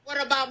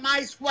What about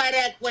my sweat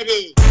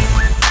equity?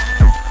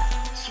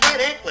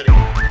 Sweat equity?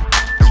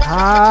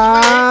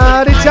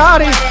 Howdy,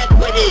 toddy.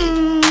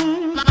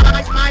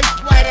 My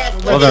sweat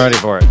equity. Wasn't ready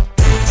for it.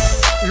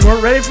 You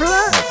weren't ready for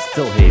that? I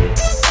still hate it.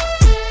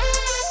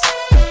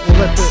 We'll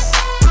let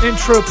the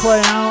intro play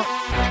out.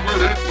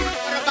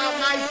 What about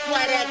my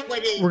sweat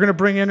equity? We're going to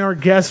bring in our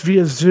guest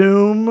via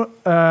Zoom,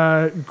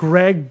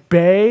 Greg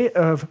Bay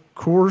of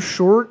Core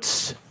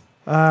Shorts.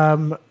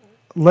 Let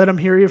him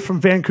hear you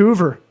from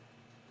Vancouver.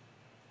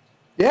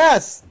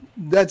 Yes,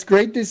 that's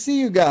great to see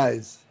you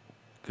guys.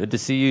 Good to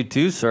see you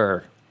too,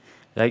 sir.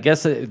 I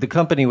guess the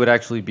company would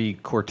actually be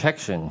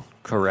Cortection,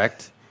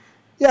 correct?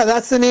 Yeah,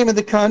 that's the name of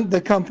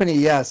the company,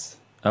 yes.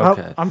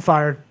 Okay. Oh, I'm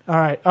fired. All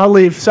right, I'll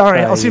leave.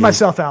 Sorry, I'll see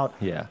myself out.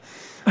 Yeah.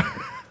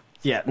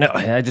 Yeah, no,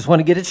 I just want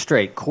to get it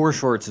straight. Core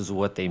Shorts is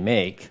what they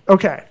make,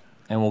 Okay.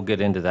 and we'll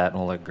get into that, and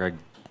we'll let Greg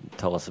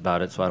tell us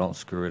about it so I don't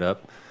screw it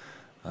up.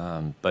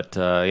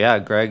 Yeah,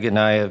 Greg and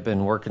I have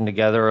been working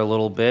together a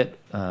little bit.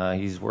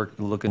 He's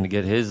looking to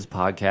get his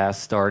podcast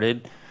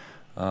started.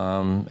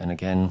 And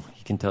again,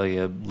 he can tell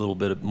you a little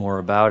bit more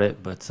about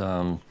it, but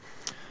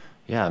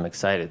yeah, I'm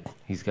excited.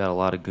 He's got a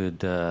lot of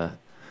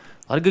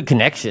good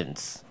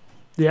connections.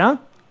 Yeah?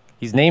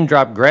 He's name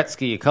dropped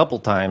Gretzky a couple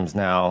times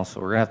now,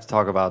 so we're gonna have to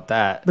talk about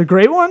that. The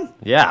great one?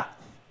 Yeah,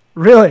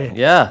 Really?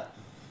 yeah.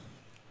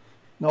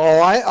 No,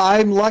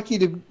 I'm lucky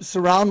to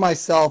surround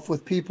myself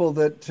with people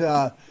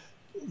that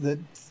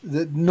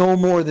know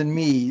more than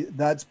me.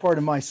 That's part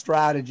of my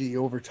strategy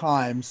over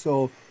time.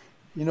 So,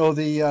 you know,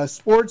 the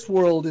sports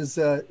world is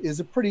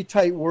a pretty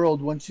tight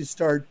world once you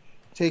start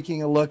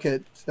taking a look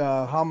at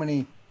how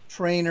many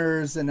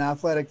trainers and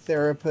athletic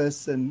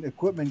therapists and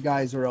equipment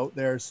guys are out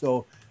there.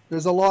 So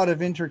there's a lot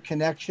of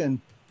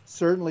interconnection,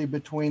 certainly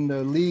between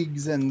the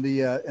leagues and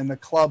the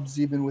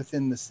clubs, even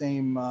within the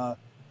same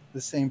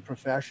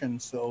profession.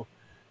 So,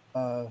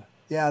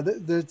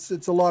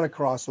 it's a lot of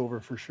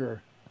crossover for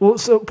sure. Well,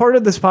 so part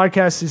of this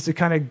podcast is to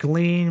kind of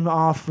glean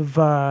off of,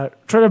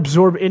 try to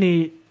absorb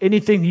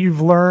anything you've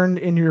learned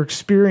in your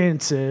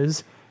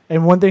experiences.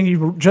 And one thing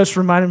you just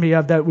reminded me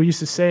of that we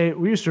used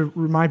to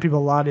remind people a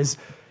lot is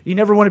you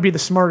never want to be the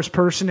smartest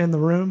person in the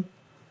room,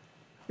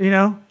 you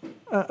know?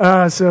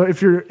 So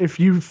if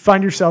you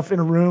find yourself in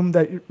a room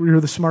that you're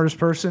the smartest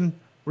person,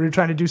 where you're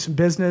trying to do some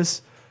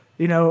business,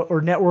 you know,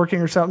 or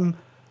networking or something,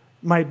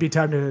 might be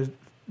time to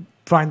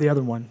find the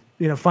other one,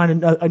 you know,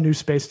 find a new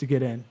space to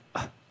get in.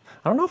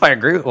 I don't know if I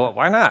agree. Well,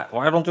 why not?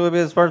 Why don't you want to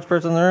be the smartest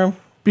person in the room?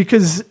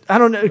 Because I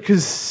don't know.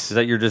 Because Is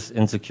that your just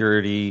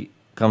insecurity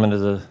coming to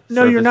the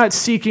no, surface? you're not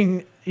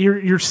seeking.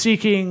 You're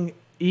seeking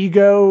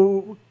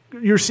ego.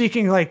 You're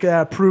seeking like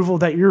approval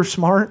that you're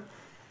smart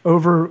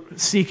over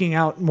seeking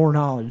out more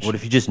knowledge. What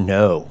if you just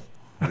know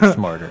you're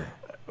smarter?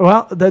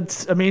 Well,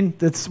 that's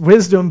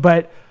wisdom,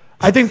 but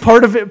I think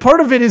part of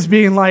it is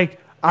being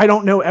like, I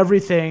don't know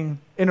everything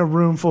in a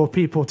room full of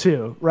people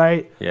too,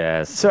 right?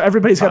 Yes. So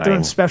everybody's got their own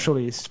Fine.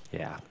 specialties.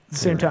 Yeah. At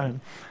the same time,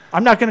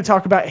 I'm not going to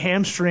talk about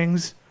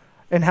hamstrings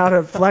and how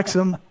to flex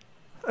them.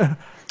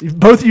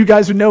 Both of you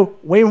guys would know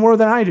way more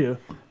than I do.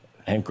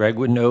 And Greg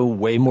would know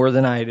way more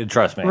than I did,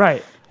 trust me.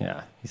 Right.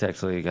 Yeah, he's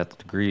actually got the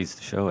degrees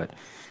to show it.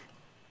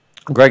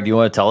 Greg, do you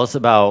want to tell us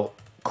about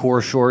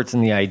Core Shorts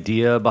and the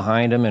idea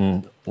behind them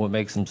and what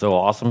makes them so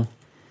awesome?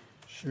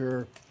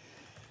 Sure,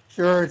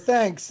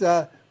 thanks.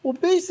 Well,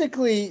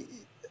 basically,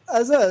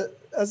 as a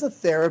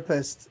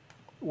therapist,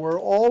 we're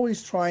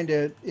always trying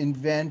to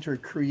invent or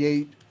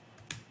create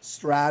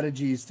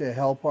strategies to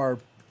help our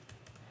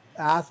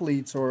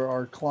athletes or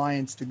our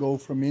clients to go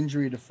from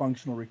injury to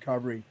functional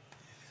recovery.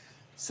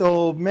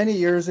 So many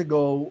years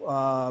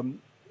ago,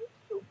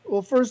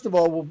 well, first of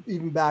all, we'll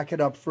even back it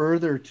up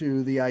further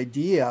to the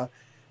idea,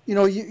 you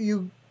know,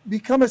 you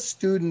become a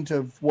student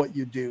of what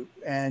you do,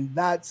 and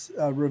that's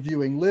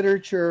reviewing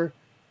literature,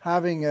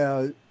 having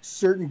a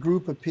certain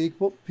group of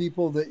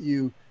people that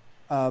you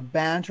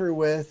banter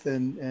with,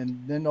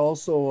 and then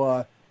also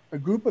a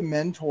group of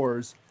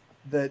mentors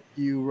that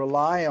you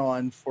rely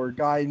on for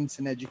guidance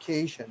and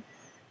education.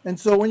 And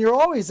so when you're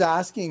always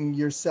asking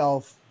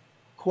yourself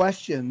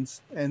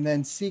questions and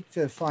then seek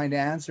to find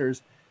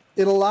answers,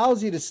 it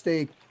allows you to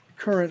stay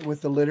current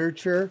with the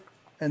literature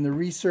and the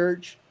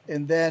research.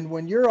 And then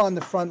when you're on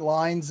the front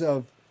lines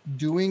of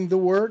doing the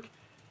work,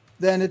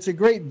 then it's a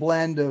great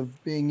blend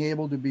of being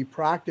able to be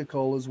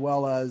practical as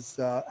well as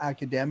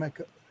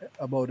academic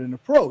about an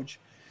approach.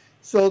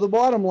 So the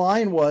bottom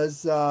line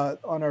was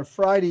on our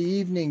Friday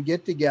evening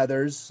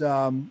get-togethers,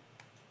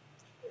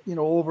 you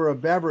know, over a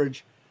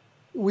beverage,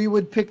 we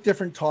would pick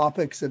different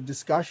topics of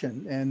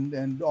discussion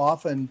and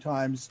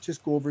oftentimes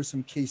just go over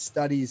some case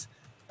studies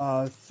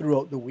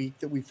throughout the week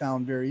that we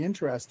found very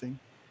interesting.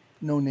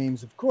 No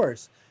names, of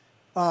course.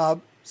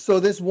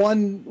 So this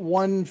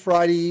one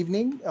Friday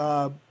evening,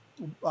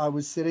 I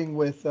was sitting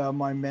with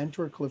my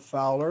mentor, Cliff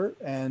Fowler,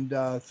 and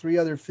three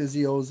other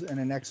physios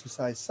and an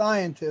exercise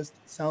scientist.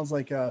 Sounds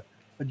like a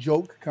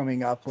joke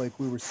coming up, like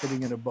we were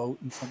sitting in a boat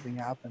and something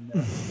happened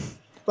there.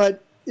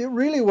 But it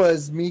really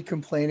was me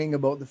complaining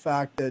about the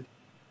fact that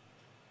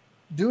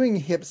doing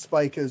hip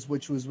spicas,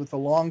 which was with a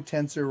long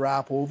tensor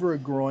wrap over a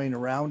groin,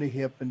 around a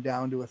hip, and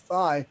down to a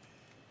thigh,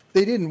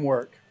 they didn't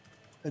work.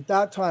 At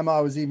that time,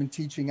 I was even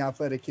teaching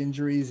athletic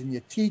injuries, and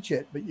you teach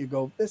it, but you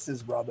go, this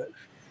is rubbish.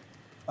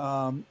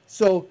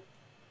 So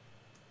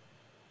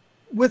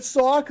with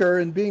soccer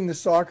and being the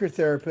soccer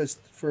therapist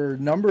for a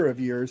number of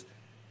years,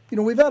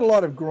 we've had a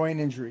lot of groin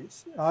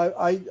injuries.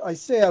 I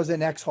say I was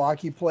an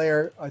ex-hockey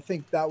player. I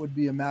think that would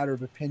be a matter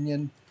of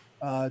opinion.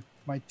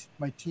 My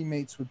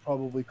teammates would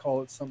probably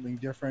call it something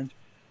different.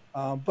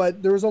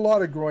 But there was a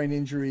lot of groin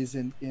injuries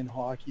in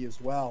hockey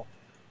as well.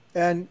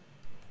 And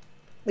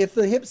if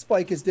the hip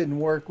spikes didn't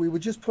work, we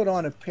would just put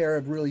on a pair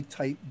of really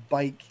tight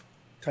bike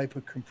type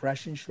of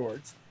compression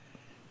shorts.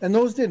 And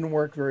those didn't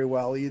work very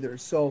well either.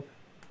 So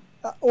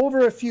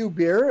over a few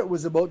beer, it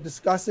was about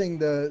discussing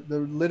the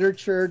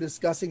literature,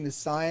 discussing the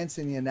science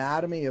and the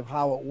anatomy of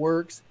how it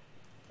works.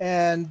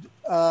 And,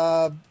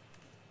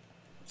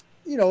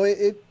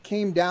 it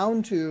came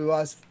down to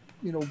us,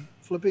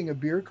 flipping a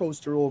beer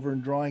coaster over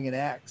and drawing an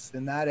X.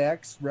 And that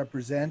X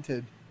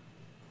represented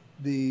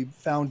the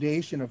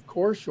foundation of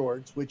core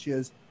shorts, which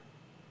is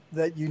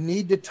that you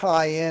need to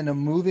tie in a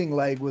moving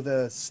leg with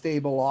a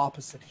stable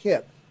opposite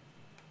hip.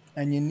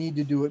 And you need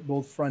to do it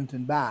both front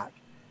and back.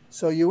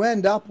 So you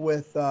end up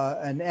with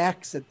an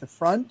X at the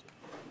front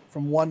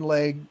from one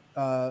leg,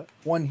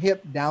 one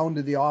hip down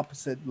to the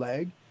opposite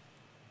leg,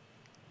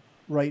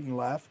 right and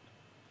left.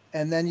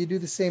 And then you do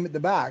the same at the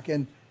back.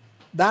 And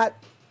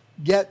that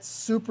gets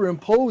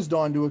superimposed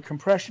onto a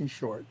compression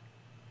short.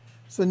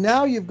 So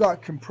now you've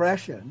got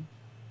compression,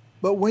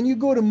 but when you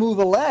go to move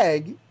a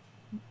leg,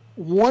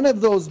 one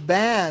of those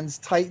bands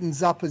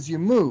tightens up as you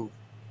move.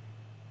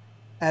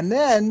 And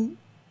then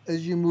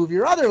as you move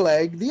your other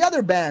leg, the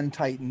other band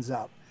tightens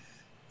up.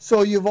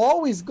 So you've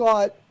always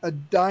got a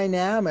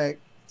dynamic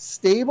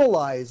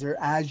stabilizer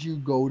as you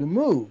go to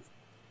move.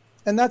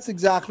 And that's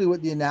exactly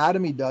what the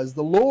anatomy does.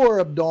 The lower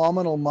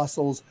abdominal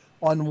muscles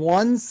on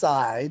one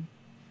side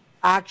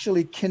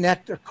actually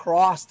connect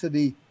across to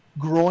the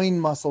groin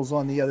muscles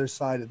on the other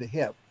side of the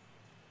hip.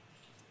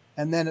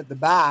 And then at the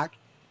back,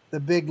 the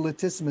big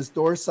latissimus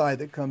dorsi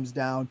that comes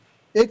down,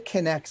 it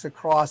connects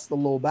across the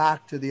low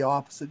back to the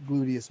opposite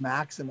gluteus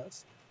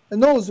maximus.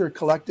 And those are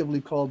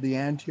collectively called the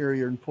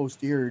anterior and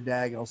posterior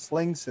diagonal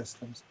sling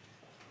systems.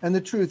 And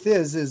the truth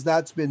is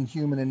that's been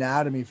human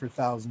anatomy for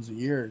thousands of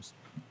years.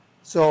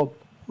 So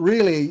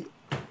really,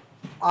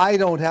 I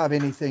don't have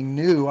anything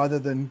new other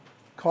than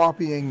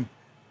copying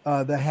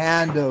the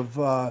hand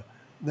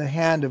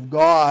of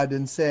God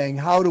and saying,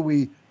 how do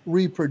we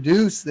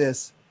reproduce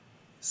this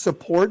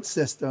support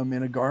system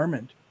in a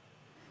garment?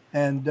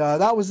 And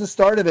that was the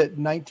start of it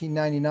in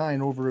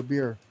 1999 over a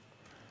beer.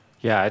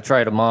 Yeah, I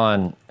tried them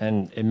on,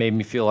 and it made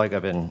me feel like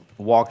I've been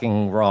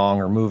walking wrong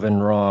or moving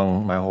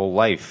wrong my whole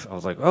life. I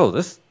was like, oh,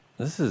 this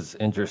is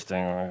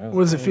interesting. What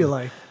does it feel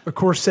like? A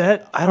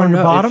corset? I don't on your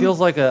know. bottom? It feels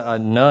like a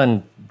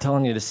nun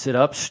telling you to sit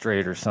up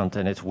straight or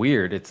something. It's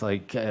weird. It's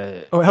like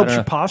it helps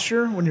your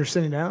posture when you're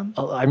sitting down?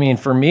 I mean,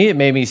 for me, it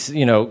made me,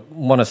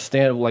 want to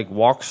stand,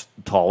 walk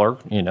taller,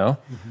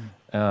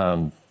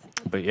 Mm-hmm.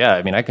 But yeah,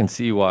 I mean, I can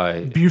see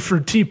why.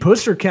 Buford T.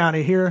 Puster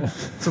County here.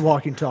 It's a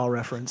Walking Tall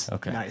reference.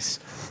 Okay. Nice.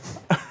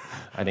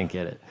 I didn't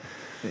get it.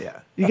 Yeah.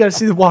 You got to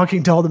see the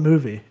Walking Tall, the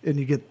movie, and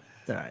you get,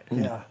 all right.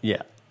 Yeah.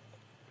 Yeah.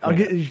 I'll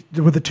get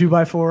with the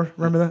 2x4.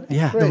 Remember that?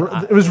 Yeah.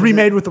 It was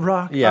remade with The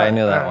Rock. Yeah, I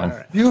knew that one.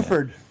 Right.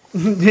 Buford.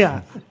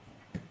 Yeah.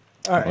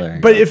 All There right.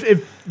 you But go.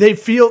 if they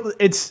feel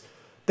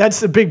that's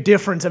the big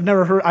difference. I've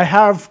never heard. I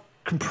have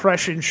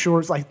compression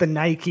shorts like the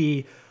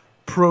Nike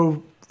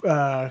Pro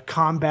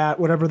Combat,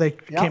 whatever they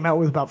came out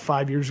with about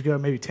 5 years ago,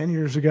 maybe 10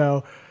 years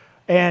ago.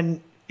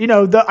 And,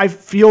 I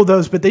feel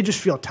those, but they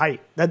just feel tight.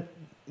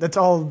 That's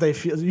all they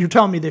feel. You're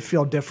telling me they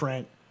feel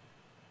different.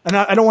 And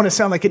I don't want to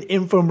sound like an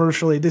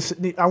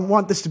infomercial. I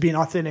want this to be an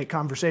authentic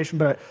conversation,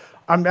 but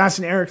I'm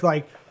asking Eric,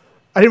 I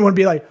didn't want to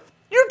be like,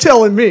 you're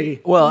telling me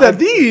that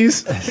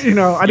these, I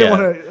didn't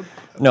want to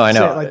No, I know.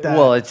 say it like that.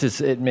 Well,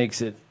 it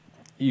makes it,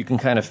 you can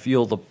kind of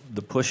feel the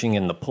pushing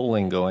and the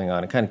pulling going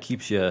on. It kind of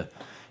keeps you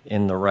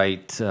in the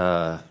right,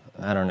 I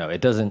don't know.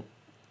 It doesn't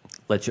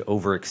let you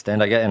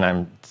overextend, I guess. And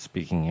I'm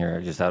speaking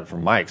here just out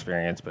from my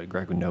experience, but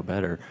Greg would know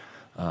better.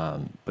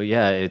 But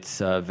yeah, it's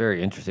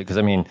very interesting because,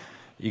 I mean,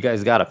 you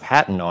guys got a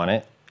patent on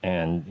it,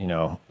 and,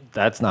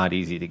 that's not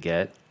easy to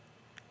get.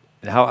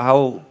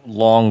 How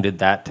long did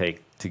that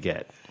take to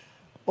get?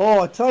 Oh,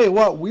 I'll tell you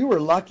what, we were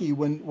lucky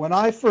when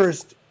I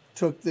first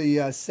took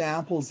the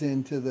samples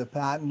into the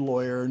patent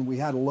lawyer and we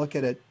had a look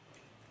at it.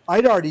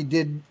 I'd already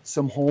did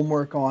some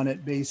homework on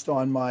it based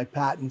on my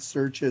patent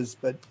searches,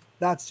 but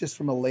that's just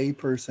from a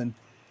layperson.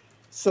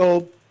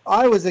 So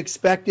I was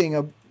expecting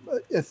a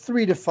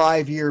 3 to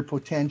 5 year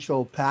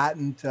potential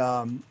patent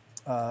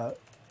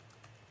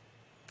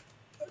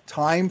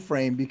time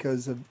frame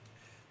because of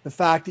the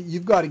fact that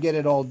you've got to get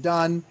it all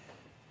done.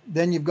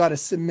 Then you've got to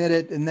submit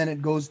it, and then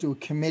it goes to a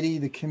committee.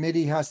 The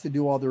committee has to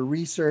do all their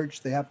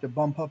research. They have to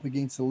bump up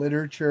against the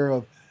literature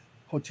of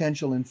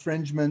potential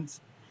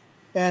infringements.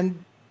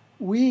 And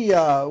we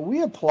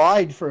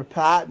applied for a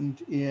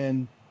patent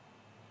in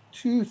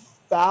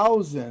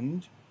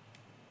 2000,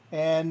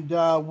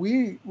 and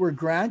we were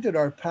granted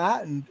our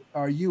patent,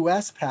 our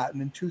U.S.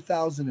 patent, in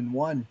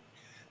 2001.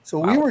 So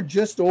we were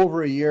just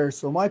over a year.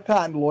 So my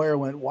patent lawyer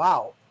went,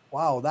 "Wow,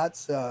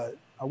 that's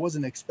I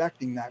wasn't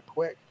expecting that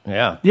quick."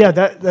 Yeah. Yeah,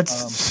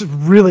 that's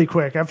really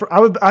quick.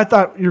 I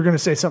thought you were going to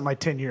say something like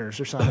 10 years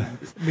or something,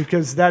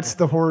 because that's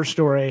the horror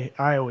story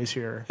I always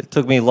hear. It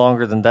took me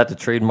longer than that to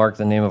trademark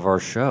the name of our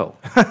show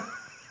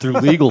through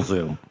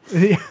LegalZoom.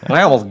 Yeah. And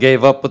I almost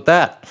gave up with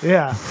that.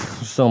 Yeah.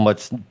 So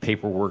much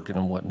paperwork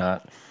and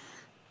whatnot.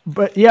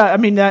 But yeah, I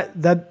mean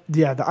the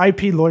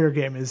IP lawyer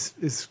game is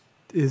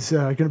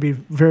going to be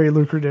very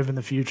lucrative in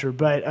the future.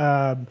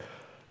 But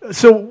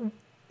so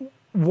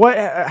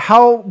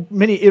how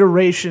many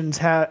iterations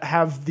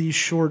have these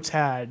shorts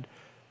had?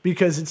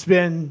 Because if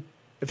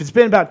it's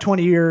been about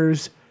 20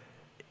 years,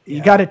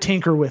 you got to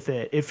tinker with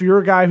it. If you're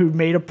a guy who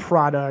made a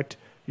product,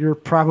 you're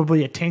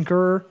probably a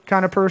tinkerer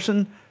kind of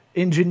person,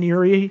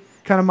 engineering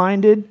kind of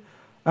minded,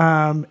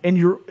 and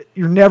you're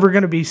never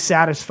going to be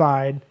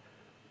satisfied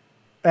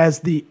as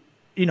the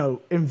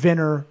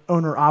inventor,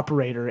 owner,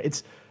 operator.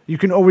 You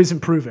can always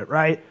improve it,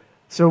 right?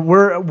 So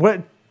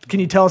what can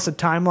you tell us a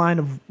timeline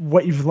of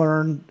what you've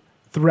learned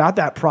throughout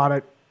that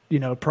product,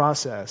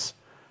 process?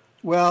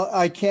 Well,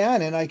 I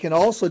can, and I can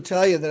also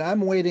tell you that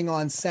I'm waiting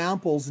on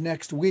samples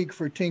next week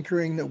for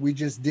tinkering that we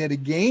just did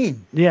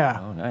again. Yeah.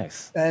 Oh,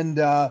 nice. And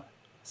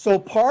so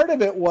part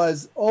of it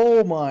was,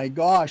 oh my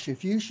gosh,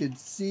 if you should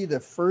see the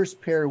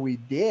first pair we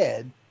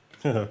did,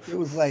 it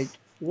was like,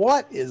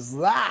 what is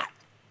that?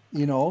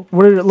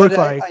 What did it look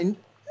like?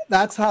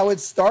 That's how it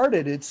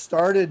started. It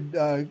started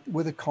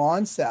with a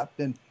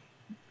concept. And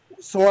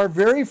so our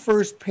very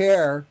first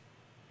pair,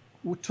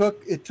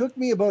 it took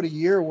me about a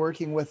year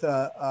working with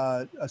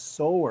a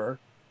sewer,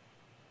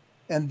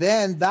 and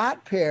then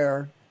that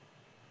pair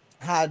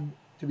had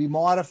to be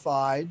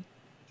modified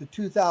to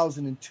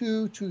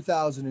 2002,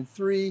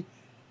 2003.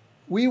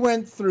 We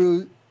went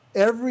through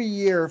every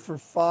year for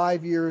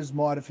 5 years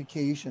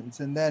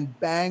modifications, and then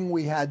bang,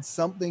 we had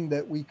something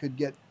that we could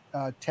get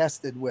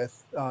tested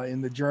with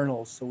in the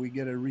journals, so we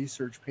get a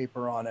research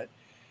paper on it.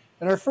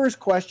 And our first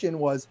question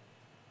was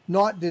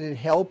not did it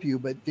help you,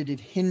 but did it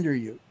hinder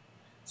you?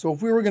 So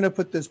if we were going to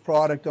put this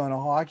product on a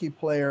hockey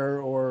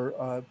player or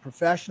a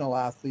professional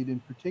athlete in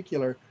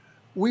particular,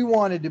 we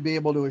wanted to be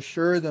able to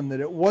assure them that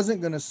it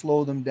wasn't going to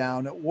slow them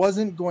down. It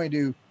wasn't going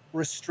to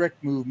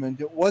restrict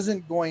movement. It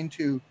wasn't going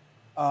to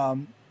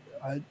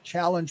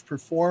challenge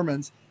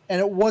performance, and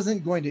it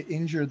wasn't going to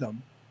injure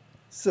them.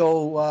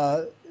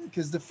 So,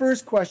 because the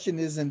first question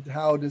isn't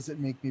how does it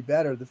make me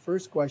better? The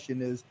first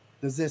question is,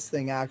 does this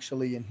thing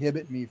actually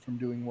inhibit me from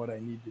doing what I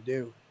need to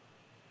do?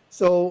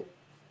 So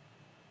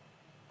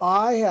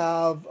I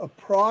have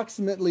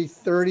approximately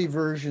 30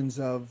 versions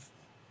of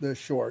the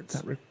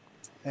shorts.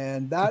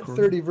 And that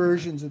 30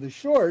 versions of the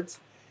shorts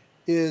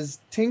is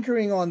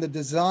tinkering on the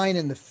design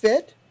and the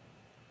fit.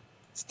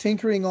 It's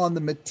tinkering on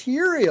the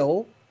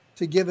material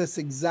to give us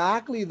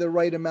exactly the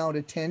right amount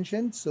of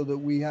tension, so that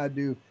we had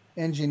to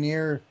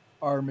engineer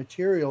our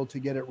material to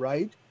get it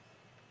right.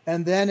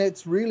 And then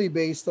it's really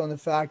based on the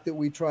fact that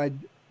we tried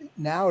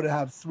now to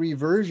have 3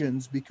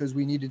 versions because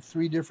we needed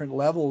 3 different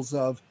levels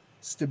of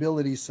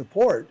stability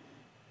support,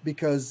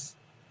 because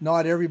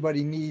not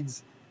everybody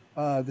needs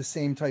the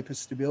same type of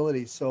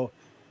stability. So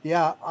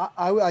yeah,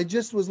 I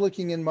just was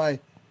looking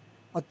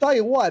I'll tell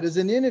you what, as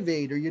an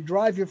innovator, you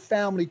drive your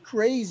family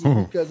crazy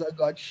because I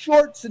got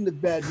shorts in the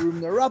bedroom,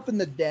 they're up in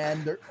the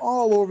den, they're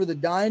all over the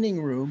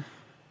dining room.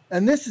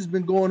 And this has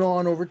been going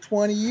on over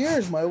 20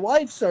 years. My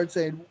wife starts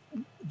saying,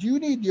 do you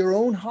need your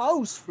own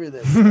house for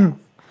this stuff?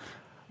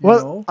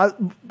 Well, I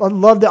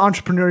love the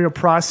entrepreneurial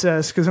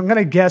process, because I'm going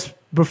to guess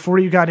before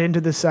you got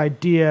into this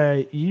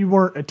idea, you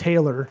weren't a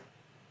tailor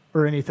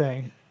or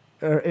anything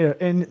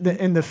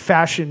in the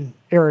fashion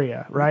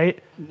area,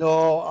 right?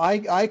 No,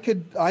 I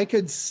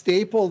could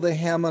staple the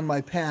hem on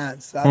my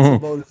pants. That's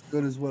about as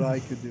good as what I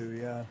could do.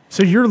 Yeah.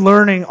 So you're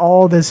learning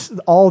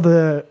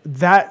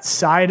that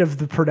side of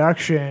the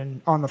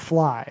production on the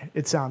fly.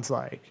 It sounds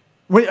like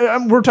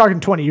we're talking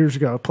 20 years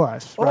ago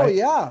plus. Right? Oh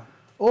yeah.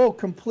 Oh,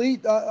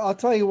 complete. I'll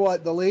tell you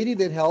what. The lady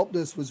that helped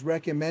us was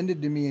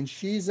recommended to me, and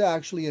she's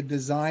actually a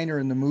designer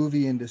in the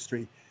movie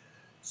industry.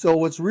 So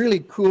what's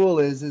really cool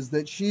is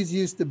that she's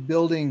used to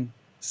building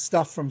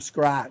stuff from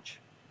scratch.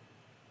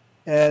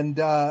 And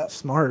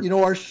smart.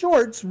 Our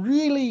shorts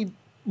really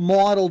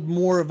modeled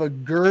more of a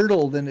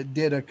girdle than it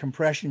did a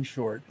compression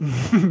short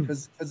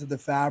because of the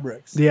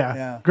fabrics.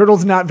 Yeah.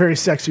 Girdle's not a very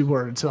sexy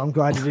word, so I'm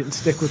glad you didn't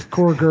stick with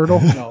core girdle.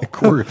 No.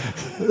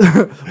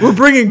 We're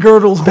bringing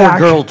girdles back.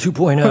 Core Girl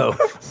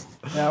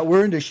 2.0. Yeah,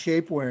 we're into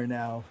shapewear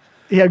now.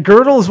 Yeah,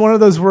 girdle is one of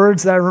those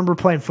words that I remember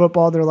playing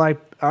football. They're like,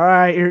 all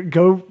right,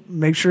 go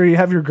make sure you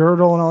have your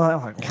girdle and all that.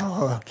 I'm like,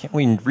 oh. Can't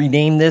we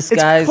rename this,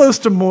 guys? It's close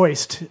to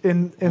moist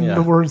in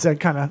the words that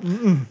kind of.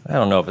 I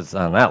don't know if it's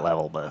on that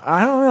level, but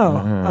I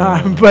don't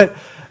know. But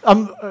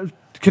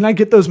can I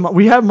get those?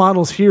 We have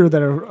models here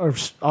that are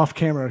off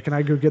camera. Can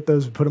I go get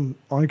those and put them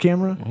on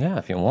camera? yeah,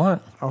 if you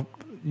want.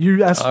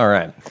 You ask. All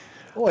right.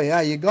 Oh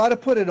yeah, you got to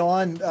put it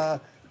on.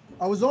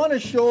 I was on a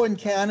show in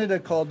Canada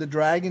called The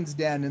Dragon's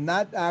Den, and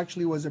that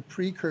actually was a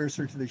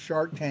precursor to the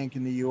Shark Tank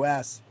in the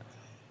U.S.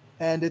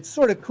 And it's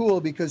sort of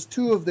cool because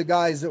two of the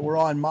guys that were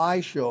on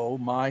the show,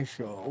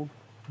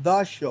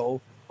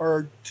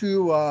 are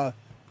two of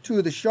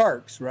the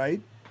sharks,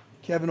 right?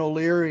 Kevin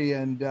O'Leary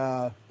and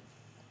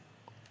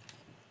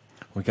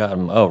We got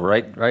them. Oh,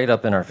 right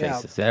up in our Yeah.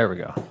 faces. There we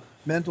go.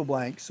 mental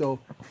blank. So,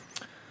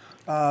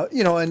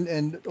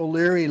 and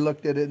O'Leary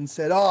looked at it and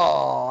said,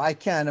 "Oh, I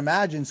can't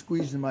imagine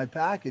squeezing my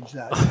package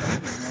that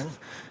way."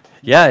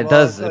 Yeah, it Well,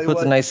 does. I'll tell It you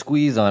puts a what. nice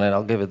squeeze on it.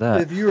 I'll give it that.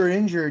 If you were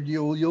injured,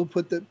 you'll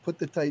put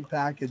the tight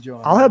package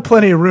on. I'll have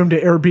plenty of room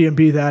to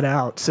Airbnb that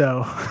out,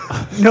 so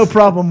no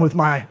problem with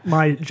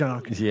my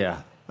junk. Yeah.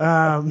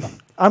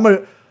 I'm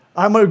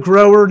a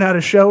grower, not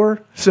a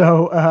shower,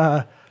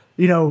 so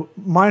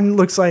mine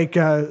looks like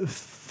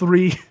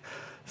three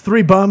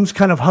bums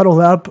kind of huddled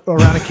up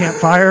around a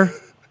campfire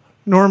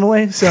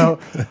normally. So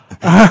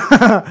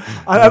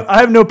I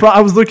have no problem.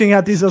 I was looking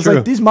at these. I was True.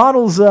 like, these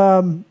models,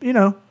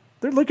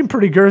 they're looking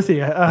pretty girthy.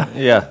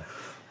 Yeah.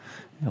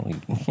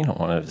 You don't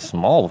want a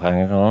small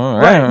package.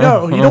 Right?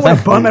 No, you don't want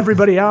to bum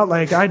everybody out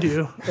like I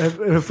do.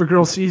 If a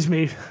girl sees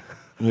me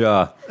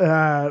Yeah.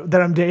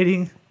 that I'm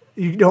dating,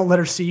 you don't let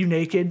her see you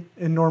naked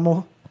in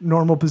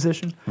normal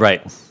position.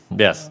 Right.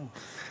 Yes.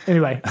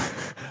 Anyway,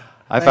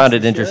 I found for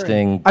it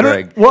interesting, I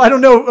Greg.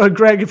 don't know,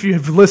 Greg, if you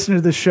have listened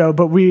to this show,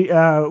 but we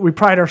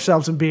pride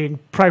ourselves in being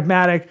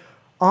pragmatic,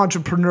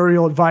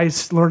 entrepreneurial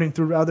advice, learning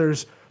through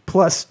others,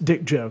 plus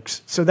dick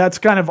jokes. So that's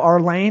kind of our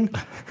lane.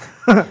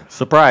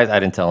 Surprise! I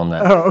didn't tell him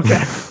that. Oh,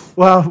 okay.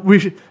 Well, we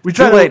try Too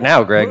to late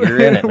now, Greg. You're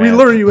in it. we man.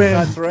 lure you in.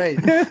 That's right.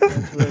 That's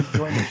right.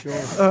 Join the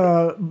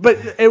show. But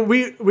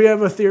we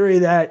have a theory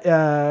that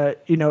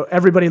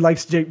everybody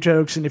likes dick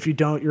jokes, and if you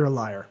don't, you're a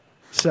liar.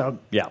 So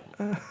Yeah.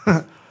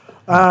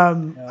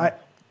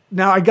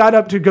 now I got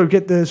up to go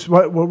get this.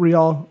 What were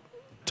y'all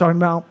talking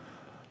about?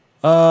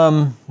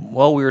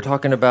 Well, we were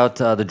talking about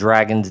the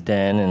Dragon's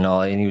Den and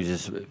all, and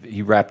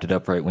he wrapped it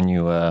up right when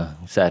you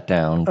sat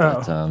down.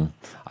 But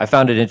I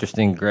found it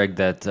interesting, Greg,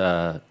 that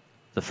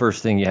the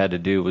first thing you had to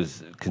do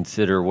was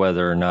consider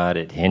whether or not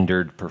it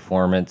hindered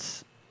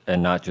performance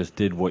and not just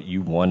did what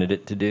you wanted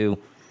it to do.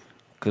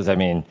 Because I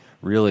mean,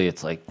 really,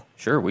 it's like,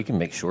 sure, we can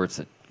make shorts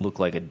that look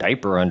like a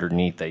diaper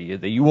underneath that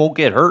you won't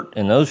get hurt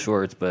in those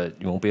shorts,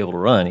 but you won't be able to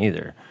run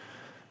either.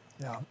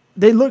 Yeah.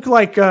 They look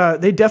like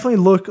they definitely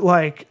look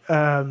like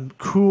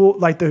cool,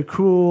 like the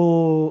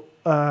cool.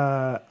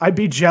 I'd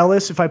be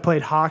jealous if I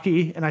played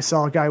hockey and I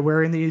saw a guy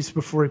wearing these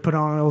before he put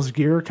on all his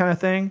gear, kind of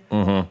thing.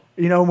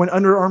 Mm-hmm. When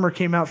Under Armour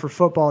came out for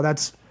football,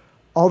 that's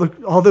all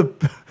the.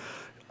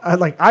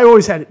 I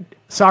always had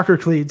soccer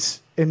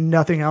cleats and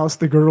nothing else.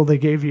 The girdle they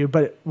gave you,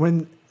 but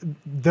when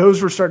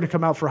those were starting to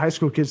come out for high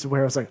school kids to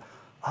wear, I was like,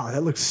 oh,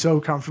 that looks so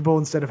comfortable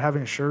instead of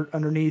having a shirt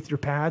underneath your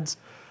pads.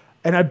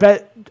 And I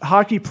bet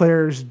hockey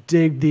players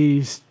dig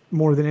these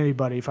more than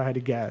anybody, if I had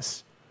to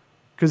guess,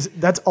 because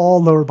that's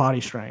all lower body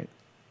strength.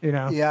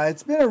 Yeah,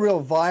 it's been a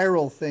real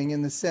viral thing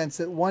in the sense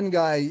that one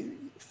guy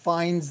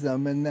finds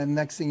them, and then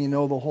next thing you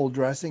know, the whole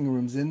dressing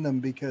room's in them,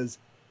 because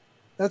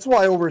that's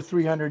why over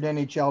 300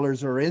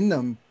 NHLers are in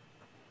them,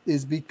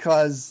 is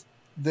because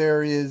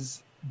there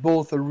is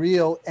both a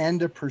real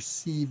and a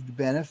perceived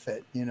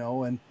benefit,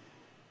 and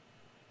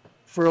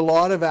for a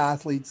lot of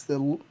athletes,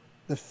 the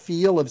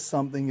feel of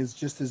something is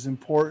just as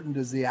important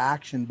as the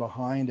action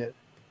behind it.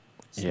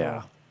 So,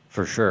 Yeah,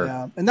 for sure.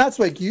 yeah. And that's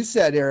like you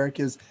said, Eric,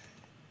 is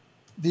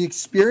the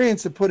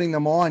experience of putting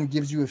them on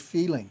gives you a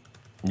feeling,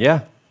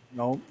 Yeah.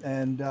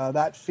 and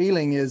that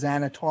feeling is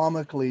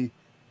anatomically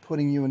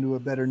putting you into a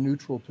better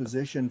neutral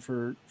position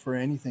for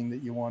anything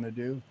that you want to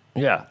do.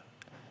 Yeah.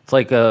 It's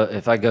like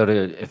if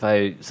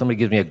somebody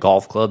gives me a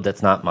golf club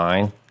that's not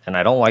mine, and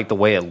I don't like the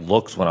way it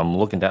looks when I'm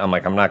looking down, I'm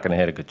like, I'm not going to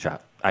hit a good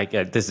shot. I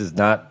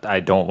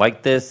don't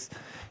like this.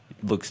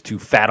 It looks too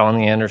fat on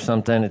the end or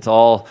something. It's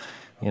all,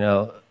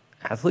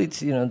 athletes,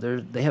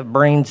 they have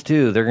brains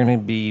too. They're going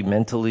to be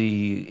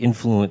mentally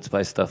influenced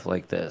by stuff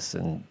like this.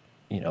 And,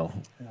 Well,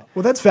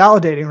 that's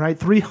validating, right?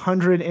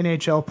 300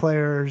 NHL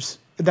players.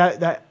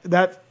 That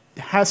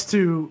has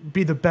to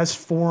be the best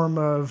form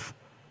of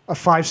a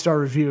 5-star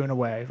review in a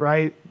way,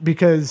 right?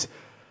 Because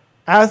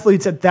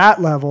athletes at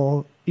that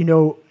level,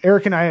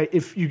 Eric and I,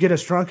 if you get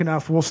us drunk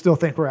enough, we'll still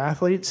think we're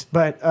athletes.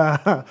 But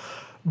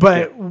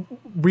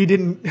we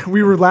didn't.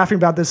 We were laughing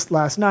about this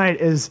last night.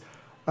 Is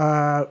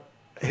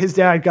his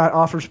dad got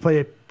offers to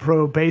play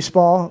pro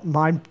baseball.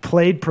 Mine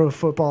played pro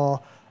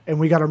football, and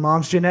we got our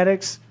mom's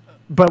genetics.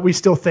 But we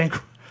still think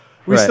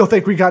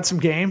we got some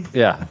game.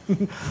 yeah.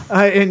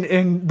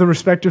 In the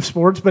respective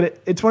sports. But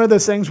it's one of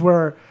those things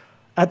where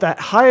at that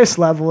highest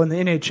level in the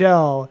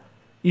NHL,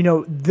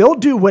 they'll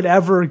do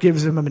whatever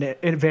gives them an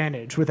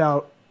advantage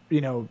without,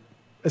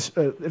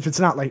 if it's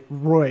not like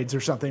roids or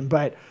something,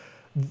 but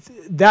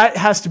that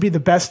has to be the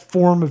best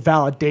form of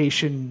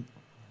validation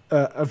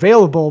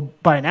available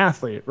by an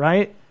athlete,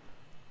 right?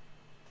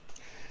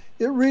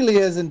 It really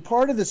is. And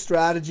part of the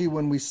strategy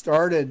when we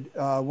started,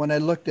 when I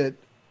looked at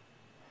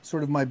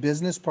sort of my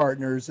business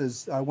partners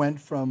as I went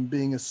from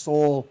being a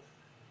sole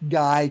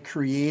guy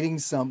creating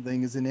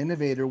something as an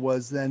innovator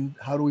was then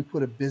how do we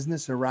put a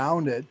business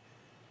around it,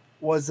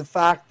 was the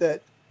fact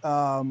that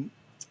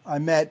I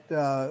met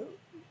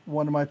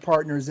one of my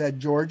partners, Ed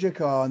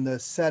Georgica, on the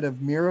set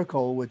of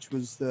Miracle, which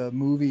was the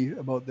movie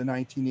about the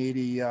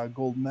 1980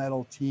 gold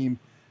medal team.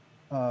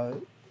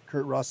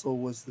 Kurt Russell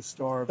was the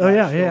star of Oh that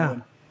yeah, show. yeah.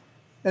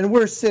 And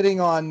we're sitting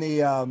on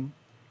the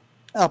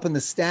up in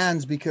the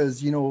stands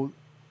because, you know,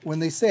 when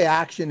they say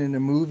action in a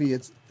movie,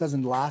 it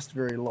doesn't last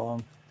very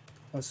long.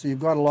 So you've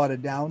got a lot of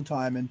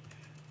downtime. And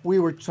we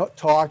were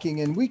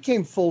talking, and we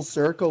came full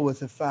circle with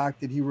the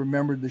fact that he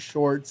remembered the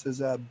shorts as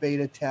a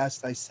beta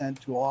test I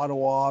sent to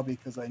Ottawa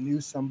because I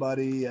knew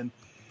somebody.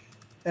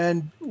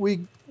 And we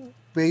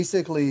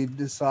basically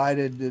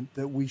decided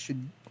that we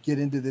should get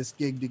into this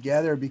gig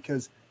together,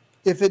 because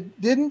if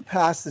it didn't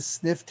pass the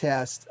sniff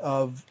test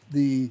of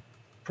the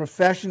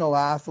professional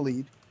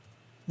athlete,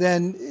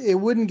 then it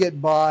wouldn't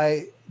get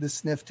by the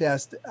sniff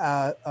test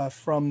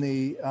from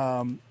the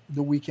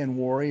weekend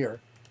warrior.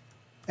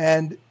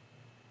 And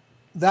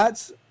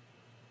that's,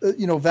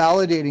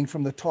 validating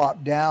from the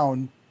top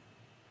down,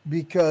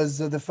 because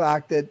of the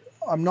fact that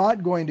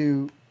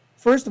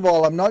first of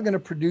all, I'm not going to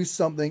produce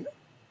something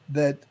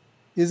that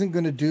isn't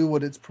going to do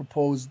what it's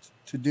proposed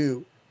to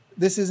do.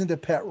 This isn't a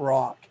pet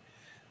rock.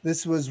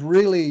 This was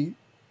really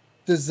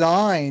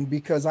designed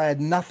because I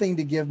had nothing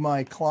to give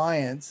my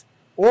clients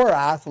or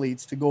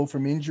athletes to go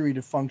from injury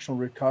to functional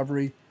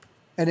recovery.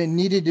 And it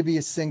needed to be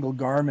a single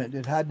garment.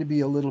 It had to be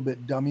a little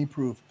bit dummy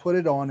proof. Put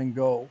it on and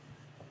go.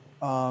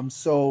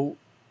 So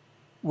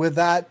with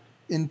that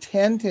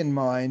intent in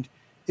mind,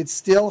 it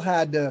still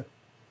had to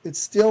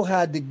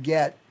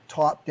get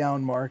top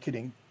down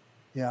marketing.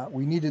 Yeah,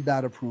 we needed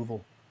that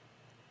approval.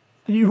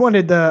 You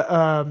wanted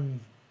the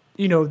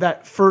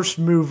that first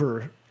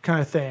mover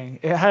kind of thing.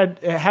 It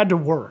had to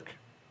work,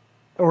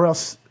 or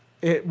else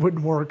it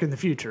wouldn't work in the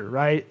future,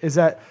 right? Is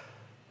that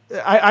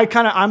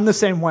I'm the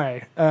same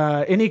way.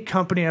 Any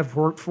company I've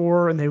worked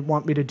for and they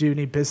want me to do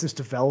any business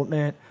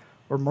development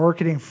or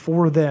marketing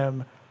for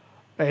them,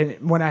 and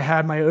when I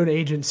had my own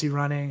agency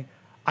running,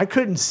 I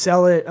couldn't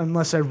sell it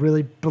unless I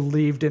really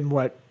believed in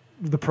what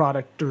the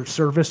product or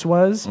service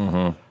was.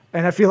 Mm-hmm.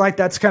 And I feel like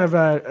that's kind of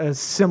a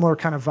similar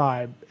kind of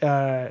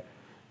vibe.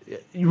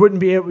 You wouldn't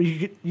be able.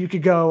 You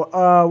could go,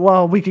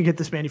 well, we could get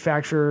this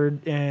manufactured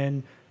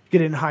and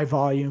get it in high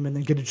volume, and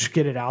then just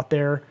get it out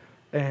there.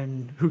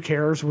 And who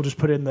cares? We'll just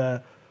put in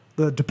the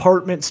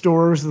department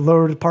stores, the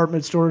lower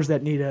department stores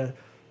that need a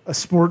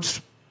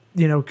sports,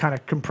 kind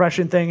of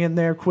compression thing in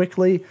there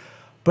quickly.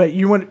 But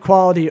you want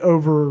quality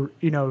over,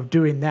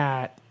 doing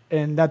that.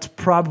 And that's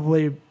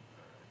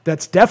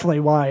definitely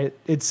why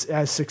it's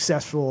as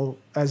successful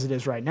as it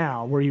is right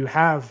now, where you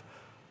have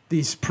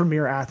these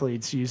premier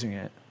athletes using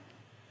it.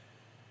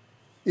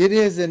 It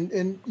is.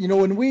 And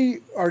when we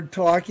are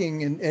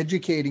talking and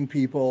educating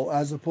people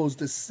as opposed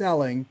to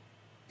selling,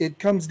 it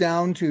comes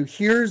down to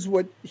here's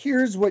what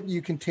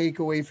you can take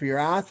away for your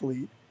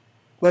athlete.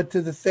 But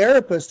to the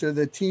therapist or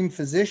the team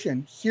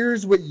physician,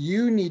 here's what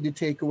you need to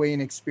take away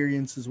and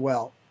experience as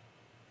well.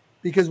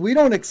 Because I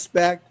don't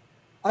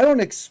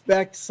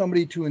expect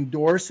somebody to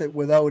endorse it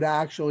without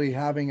actually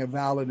having a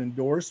valid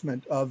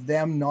endorsement of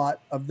them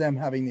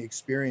having the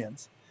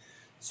experience.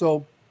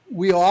 So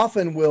we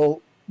often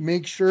will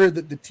make sure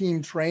that the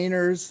team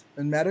trainers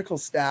and medical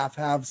staff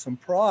have some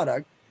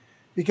product,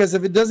 because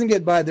if it doesn't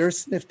get by their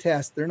sniff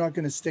test, they're not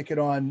going to stick it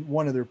on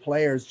one of their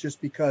players just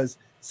because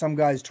some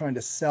guy's trying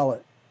to sell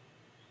it.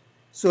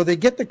 So they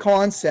get the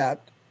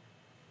concept.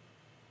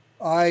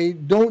 I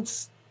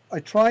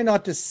try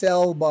not to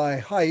sell by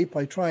hype.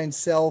 I try and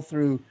sell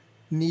through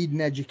need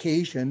and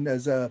education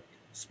as a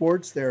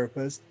sports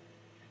therapist.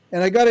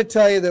 And I got to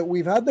tell you that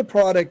we've had the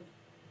product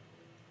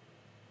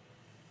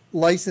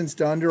licensed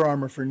to Under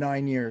Armour for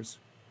 9 years.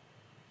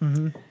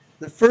 Mm-hmm.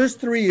 The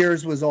first 3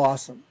 years was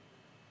awesome.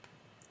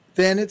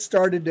 Then it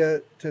started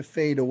to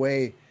fade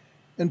away.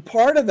 And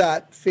part of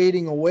that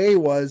fading away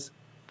was,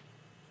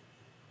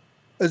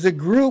 as a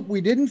group,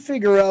 we didn't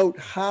figure out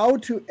how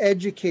to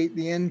educate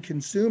the end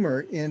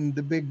consumer in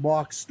the big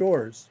box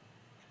stores.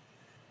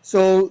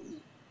 So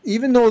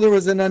even though there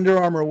was an Under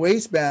Armour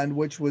waistband,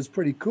 which was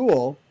pretty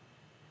cool,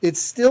 it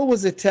still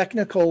was a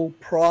technical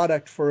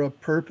product for a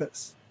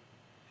purpose.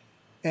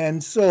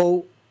 And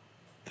so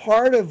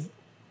part of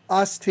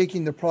us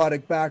taking the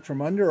product back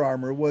from Under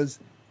Armour was,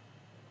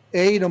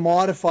 to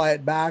modify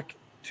it back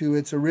to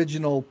its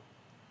original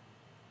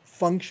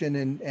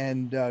function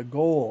and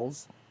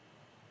goals.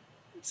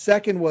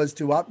 Second was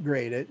to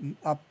upgrade it and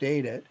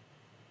update it.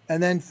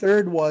 And then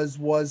third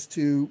was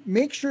to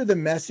make sure the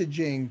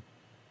messaging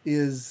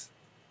is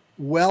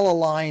well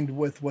aligned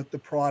with what the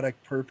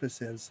product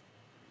purpose is.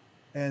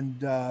 And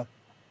that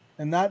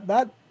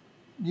that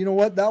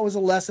was a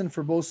lesson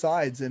for both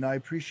sides. And I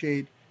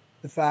appreciate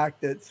the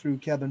fact that through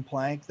Kevin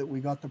Plank that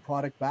we got the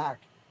product back,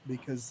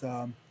 because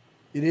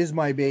it is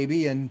my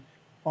baby, and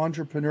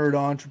entrepreneur to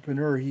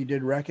entrepreneur, he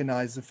did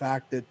recognize the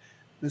fact that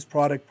this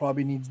product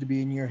probably needs to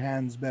be in your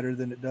hands better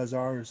than it does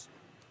ours.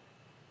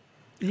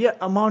 Yeah,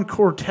 I'm on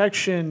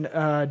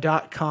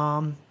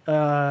coretection.com,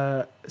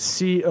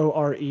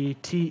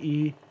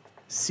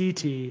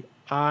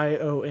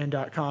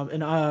 CoreTecTion.com.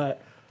 And I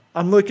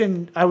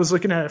was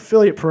looking at an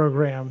affiliate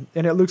program,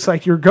 and it looks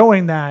like you're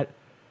going that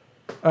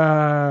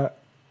a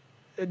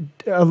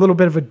little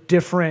bit of a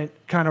different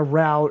kind of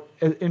route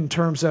in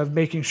terms of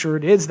making sure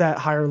it is that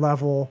higher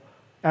level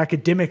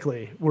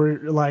academically, where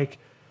like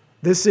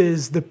this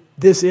is the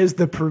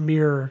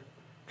premier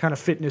kind of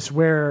fitness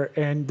wear,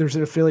 and there's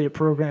an affiliate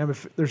program.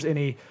 If there's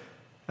any,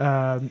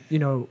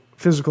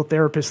 physical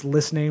therapists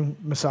listening,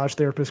 massage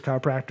therapists,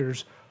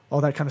 chiropractors,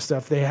 all that kind of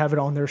stuff, they have it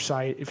on their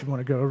site. If you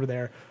want to go over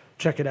there,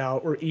 check it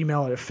out, or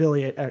email at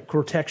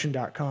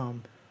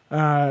affiliate@coretection.com.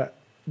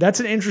 That's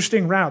an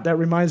interesting route. That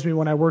reminds me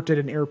when I worked at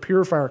an air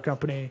purifier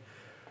company,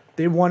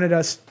 they wanted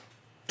us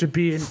to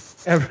be in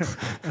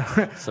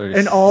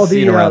in all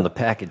the around the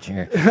package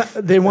here.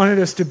 They wanted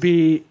us to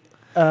be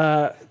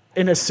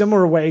in a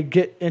similar way,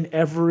 get in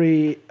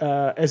every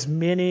as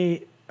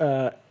many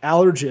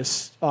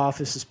allergist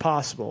office as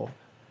possible.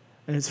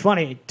 And it's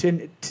funny,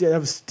 that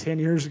was 10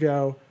 years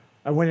ago.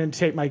 I went in to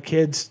take my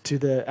kids to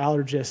the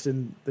allergist,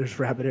 and there's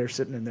rabbit hair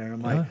sitting in there.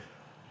 I'm like,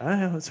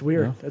 oh, that's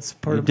weird. Yeah. That's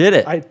part of did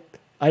it. I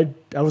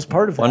was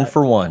part of that. One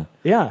for one.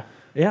 Yeah.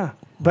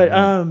 But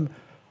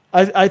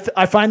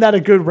I find that a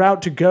good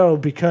route to go,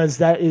 because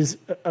that is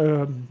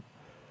a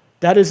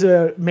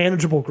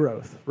manageable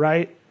growth,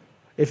 right?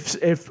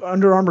 If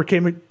Under Armour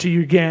came to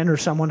you again, or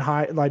someone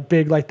high, like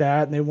big like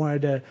that, and they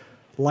wanted to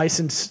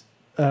license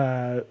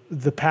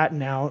the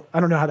patent out, I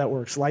don't know how that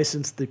works.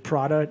 License the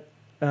product.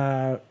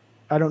 I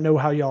don't know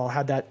how y'all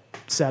had that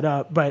set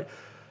up, but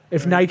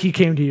if Nike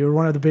came to you, or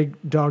one of the big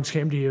dogs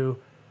came to you,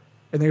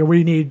 and they go,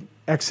 we need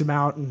X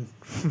amount, and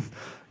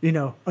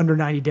under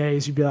 90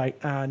 days, you'd be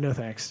like, no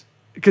thanks,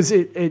 because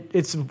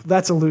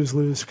that's a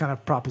lose-lose kind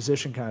of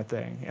proposition kind of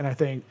thing. And I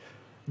think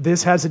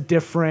this has a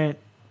different.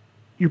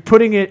 You're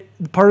putting it.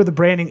 Part of the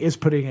branding is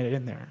putting it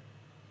in there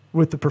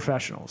with the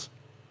professionals.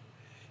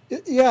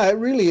 Yeah, it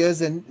really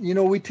is. And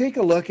we take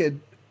a look at.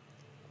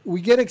 We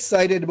get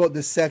excited about the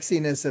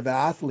sexiness of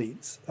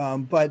athletes,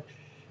 but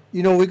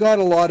we got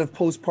a lot of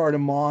postpartum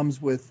moms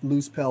with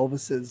loose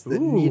pelvises that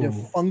need a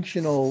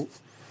functional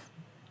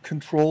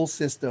control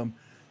system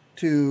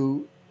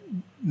to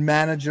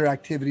manage their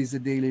activities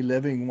of daily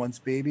living once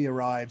baby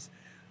arrives.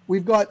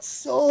 We've got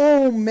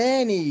so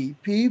many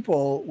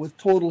people with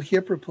total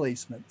hip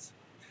replacements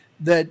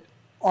that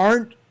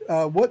aren't.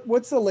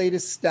 What's the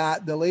latest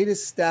stat? The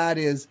latest stat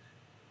is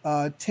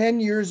 10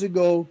 years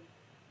ago,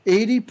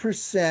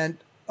 80%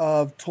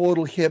 of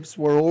total hips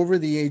were over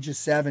the age of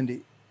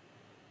 70.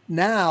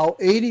 Now,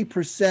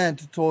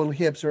 80% of total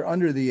hips are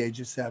under the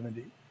age of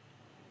 70.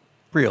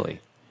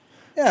 Really?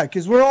 Yeah,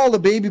 because we're all the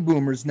baby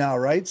boomers now,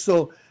 right?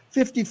 So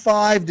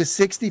 55 to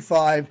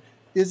 65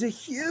 is a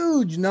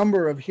huge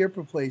number of hip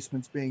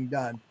replacements being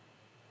done.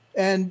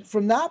 And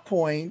from that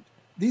point,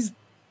 these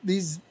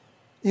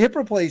hip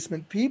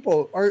replacement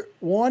people are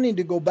wanting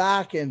to go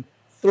back and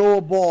throw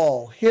a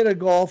ball, hit a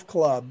golf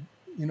club,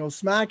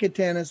 smack a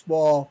tennis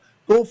ball,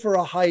 go for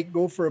a hike,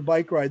 go for a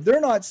bike ride.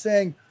 They're not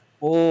saying,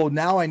 oh,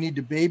 now I need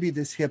to baby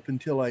this hip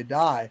until I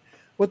die.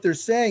 What they're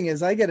saying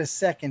is, I get a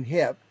second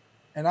hip,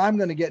 and I'm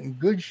going to get in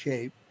good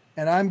shape,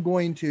 and I'm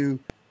going to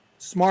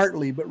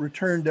smartly but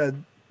return to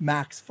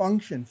max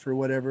function for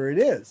whatever it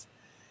is.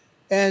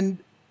 And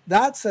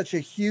that's such a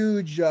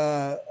huge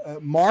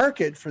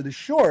market for the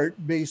short,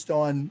 based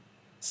on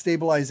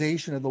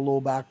stabilization of the low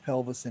back,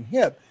 pelvis, and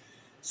hip.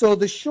 So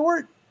the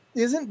short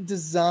isn't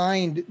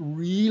designed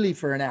really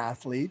for an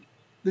athlete.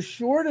 The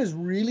short is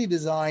really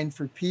designed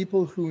for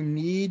people who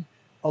need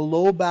a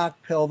low back,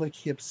 pelvic,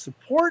 hip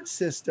support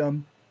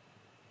system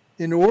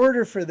in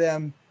order for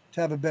them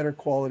to have a better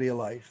quality of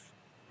life.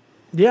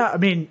 Yeah, I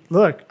mean,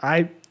 look,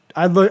 I'm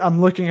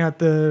looking at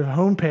the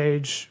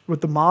homepage with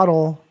the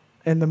model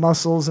and the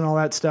muscles and all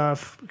that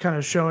stuff, kind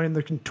of showing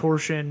the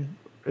contortion.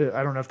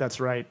 I don't know if that's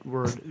the right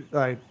word.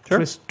 Like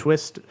sure.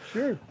 twist.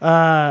 Sure.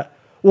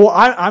 Well,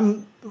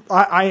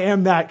 I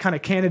am that kind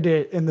of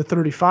candidate in the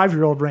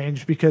 35-year-old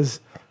range, because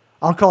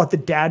I'll call it the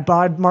dad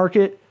bod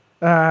market,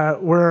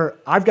 where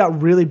I've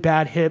got really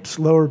bad hips,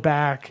 lower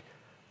back.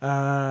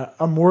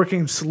 I'm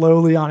working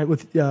slowly on it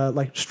with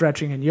like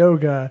stretching and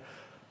yoga,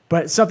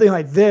 but something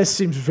like this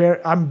seems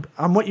I'm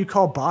what you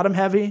call bottom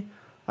heavy.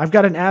 I've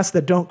got an ass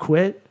that don't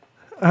quit.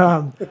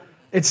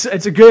 It's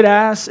a good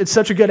ass. It's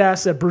such a good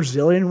ass that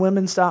Brazilian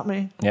women stop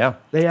me. Yeah.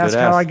 They ask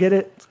how I get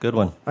it. It's a good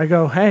one. I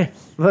go, hey,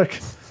 look,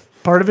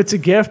 part of it's a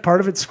gift,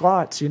 part of it's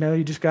squats.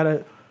 You just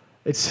gotta.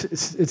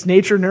 It's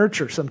nature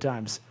nurture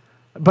sometimes.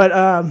 But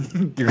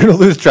you're gonna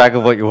lose track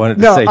of what you wanted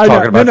to say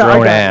talking about your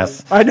own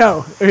ass. I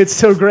know, it's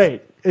so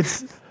great.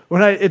 It's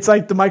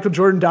like the Michael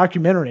Jordan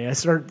documentary. I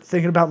start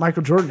thinking about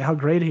Michael Jordan, how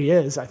great he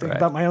is. I think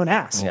about my own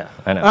ass. Yeah,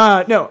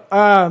 I know.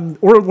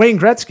 Or Wayne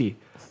Gretzky,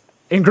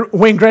 and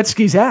Wayne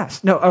Gretzky's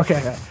ass. No,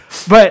 okay.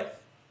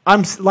 But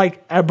I'm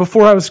like,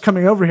 before I was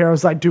coming over here, I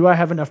was like, do I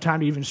have enough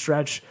time to even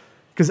stretch?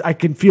 Because I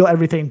can feel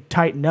everything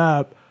tighten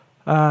up.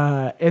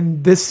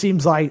 And this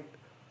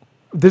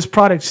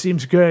product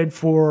seems good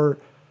for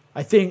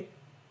I think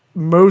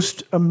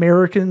most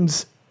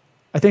Americans,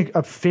 I think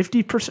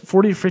 50%,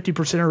 40 to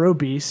 50% are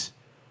obese.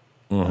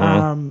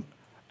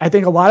 I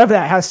think a lot of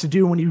that has to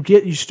do when you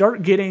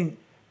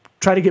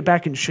try to get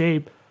back in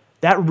shape,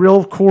 that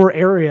real core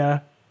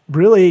area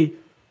really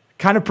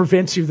kind of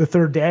prevents you the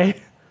third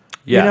day.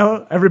 Yeah. You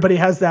know, everybody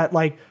has that,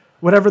 like,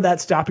 whatever that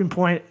stopping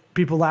point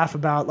people laugh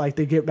about, like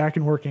they get back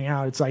in working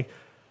out. It's like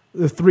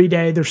the 3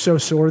 day, they're so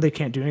sore they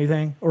can't do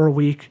anything, or a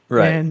week.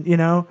 Right. And, you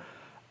know,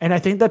 and I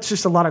think that's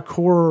just a lot of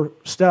core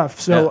stuff.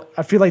 So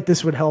I feel like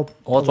this would help.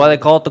 Well, that's why they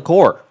call it the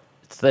core.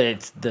 It's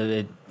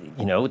the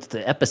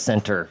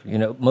epicenter. You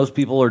know, most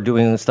people are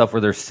doing stuff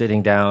where they're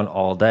sitting down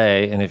all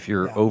day, and if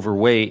you're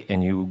overweight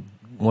and you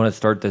want to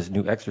start this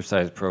new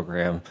exercise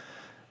program,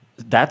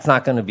 that's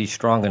not going to be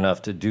strong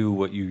enough to do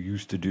what you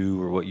used to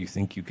do or what you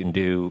think you can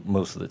do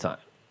most of the time.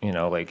 You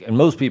know, like, and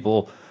most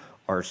people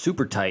are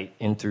super tight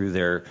in through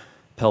their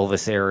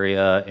pelvis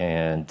area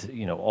and,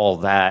 you know, all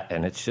that,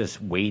 and it's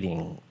just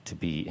waiting to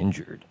be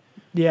injured.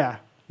 Yeah.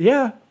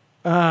 Yeah.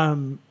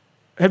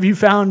 Have you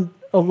found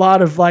a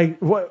lot of, like,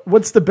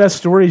 what's the best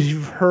stories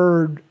you've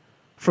heard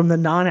from the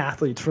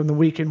non-athletes, from the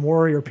weekend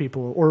warrior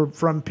people, or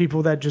from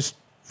people that just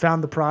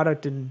found the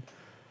product, and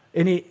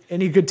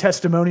any good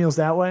testimonials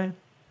that way?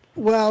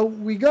 Well,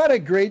 we got a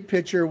great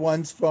picture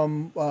once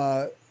from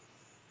a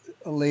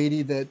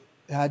lady that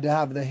had to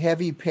have the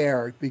heavy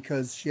pair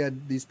because she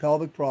had these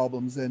pelvic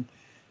problems, and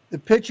the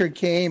picture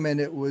came, and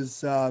it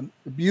was a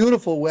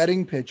beautiful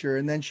wedding picture,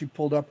 and then she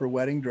pulled up her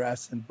wedding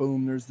dress, and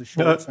boom, there's the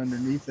shorts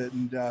underneath it,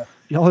 and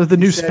y'all are the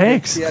new said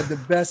that Spanx. she had the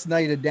best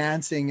night of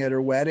dancing at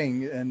her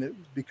wedding, and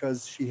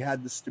because she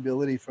had the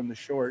stability from the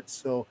shorts.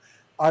 So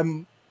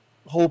I'm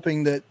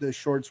hoping that the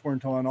shorts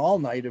weren't on all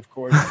night, of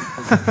course,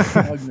 because of the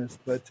snugness,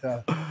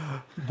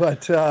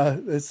 but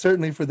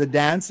certainly for the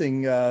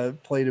dancing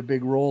played a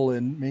big role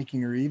in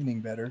making her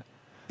evening better.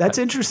 That's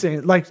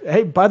interesting. Like,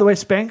 hey, by the way,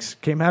 Spanx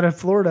came out of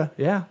Florida.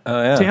 Yeah.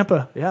 Oh, yeah.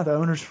 Tampa. Yeah, the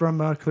owner's from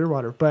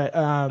Clearwater. But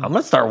I'm going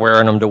to start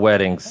wearing them to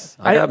weddings.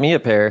 I got me a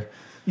pair.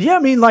 yeah, I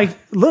mean, like,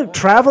 look,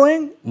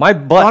 traveling. My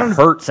butt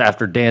hurts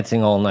after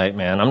dancing all night,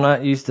 man. I'm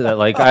not used to that.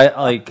 Like,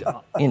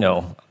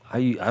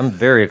 I'm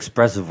very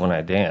expressive when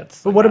I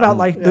dance. But what about,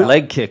 like, the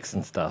leg kicks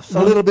and stuff? A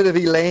little bit of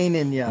Elaine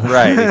in you.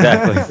 Right,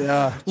 exactly.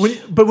 Yeah.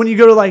 when you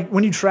go to, like,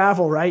 when you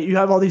travel, right, you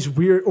have all these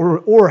weird,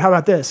 or how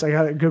about this? I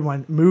got a good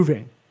one.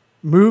 Moving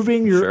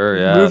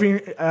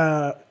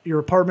your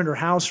apartment or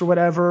house or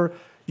whatever.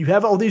 You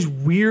have all these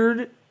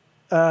weird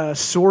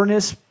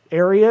soreness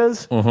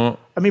areas. I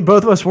mean,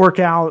 both of us work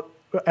out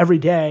every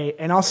day,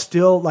 and I'll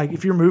still, like,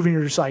 if you're moving,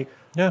 you're just like,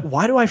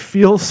 why do I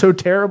feel so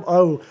terrible?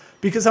 Oh,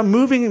 because I'm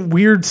moving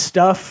weird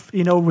stuff,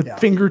 you know, with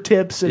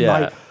fingertips and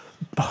like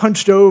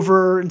hunched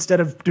over instead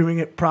of doing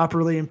it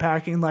properly and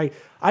packing. Like,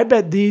 I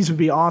bet these would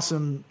be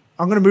awesome.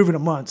 I'm going to move in a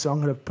month, so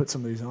I'm going to put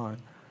some of these on.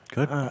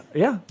 Good.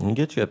 Yeah. We can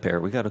get you a pair.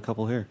 We got a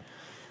couple here.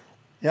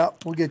 Yeah,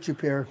 we'll get you a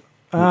pair.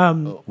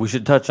 We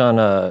should touch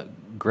on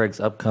Greg's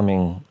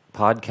upcoming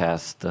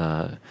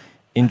podcast,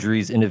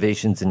 Injuries,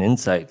 Innovations, and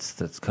Insights,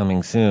 that's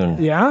coming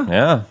soon. Yeah?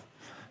 Yeah.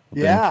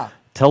 Yeah.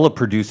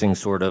 Teleproducing,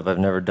 sort of. I've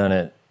never done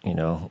it, you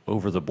know,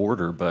 over the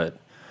border, but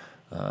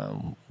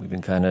we've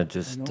been kind of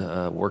just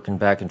working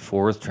back and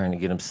forth, trying to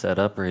get them set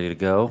up, ready to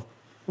go.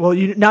 Well,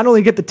 you not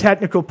only get the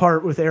technical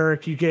part with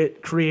Eric, you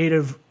get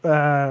creative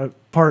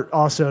part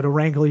also to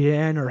wrangle you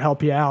in or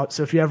help you out.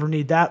 So if you ever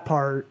need that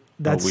part,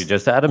 that's... We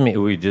just had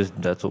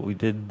that's what we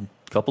did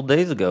a couple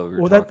days ago.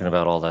 We were talking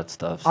about all that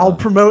stuff. So. I'll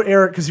promote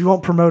Eric because he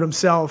won't promote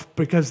himself,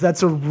 because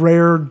that's a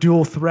rare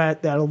dual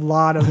threat that a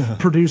lot of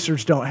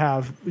producers don't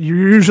have.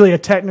 You're usually a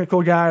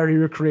technical guy or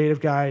you're a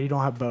creative guy. You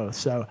don't have both.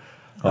 So,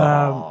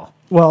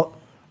 well,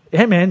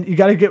 hey, man, you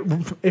got to get...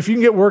 If you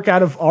can get work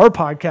out of our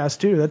podcast,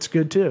 too, that's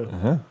good, too.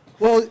 Uh-huh.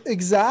 Well,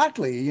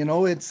 exactly. You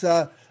know, it's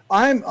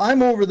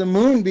I'm over the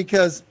moon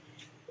because,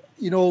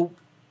 you know,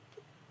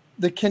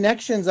 the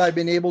connections I've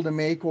been able to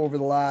make over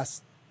the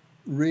last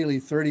really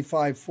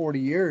 35, 40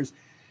 years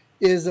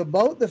is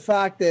about the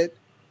fact that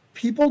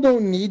people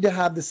don't need to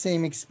have the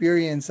same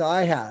experience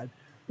I had,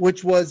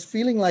 which was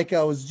feeling like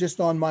I was just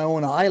on my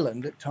own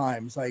island at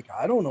times. Like,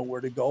 I don't know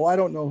where to go. I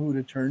don't know who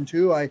to turn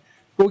to. I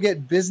go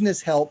get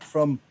business help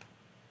from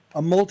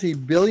a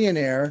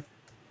multi-billionaire,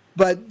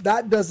 but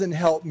that doesn't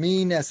help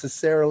me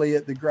necessarily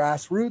at the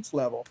grassroots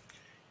level.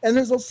 And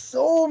there's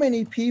so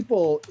many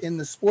people in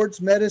the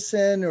sports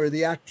medicine or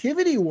the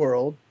activity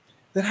world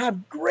that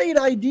have great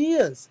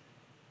ideas.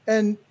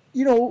 And,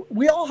 you know,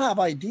 we all have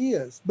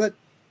ideas, but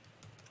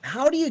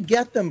how do you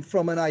get them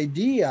from an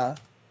idea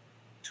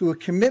to a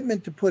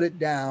commitment to put it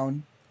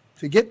down,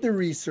 to get the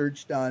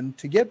research done,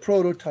 to get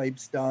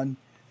prototypes done,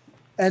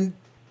 and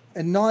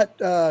not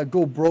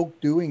go broke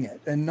doing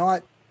it, and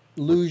not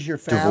lose your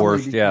family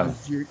divorced,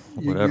 because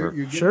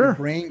your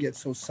brain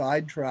gets so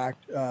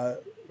sidetracked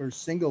or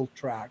single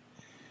tracked.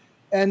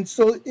 And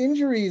so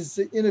Injuries,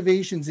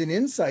 Innovations, and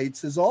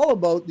Insights is all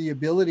about the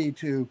ability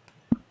to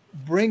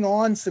bring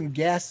on some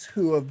guests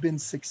who have been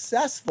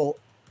successful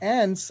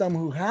and some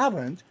who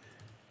haven't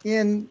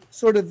in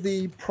sort of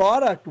the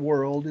product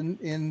world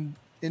in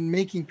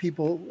making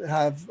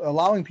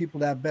allowing people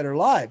to have better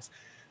lives.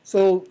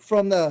 So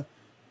from the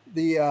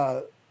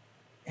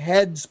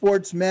head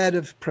sports med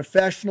of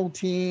professional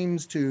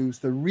teams to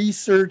the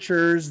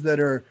researchers that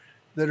are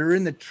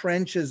in the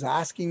trenches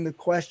asking the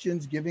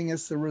questions, giving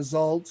us the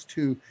results,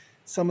 to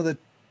some of the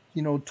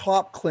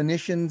top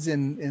clinicians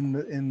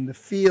in the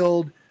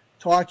field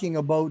talking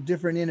about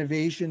different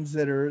innovations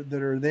that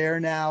are there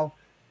now,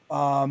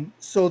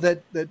 so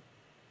that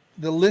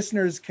the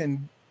listeners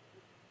can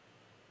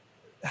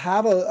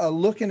have a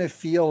look and a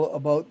feel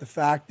about the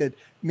fact that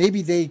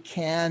maybe they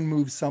can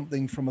move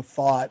something from a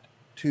thought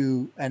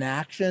to an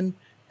action,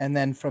 and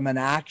then from an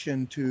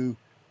action to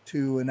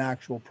an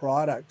actual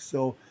product.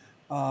 So,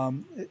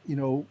 it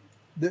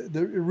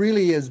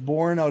really is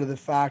born out of the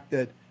fact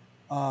that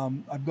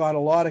I've got a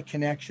lot of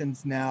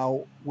connections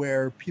now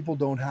where people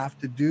don't have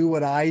to do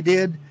what I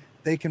did.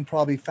 They can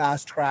probably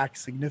fast track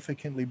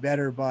significantly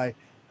better by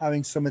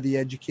having some of the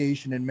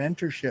education and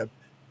mentorship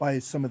by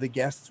some of the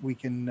guests we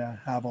can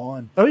have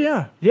on. Oh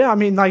yeah. Yeah. I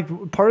mean,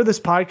 like, part of this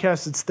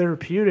podcast, it's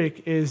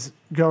therapeutic, is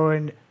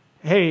going,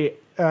 hey,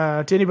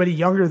 to anybody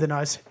younger than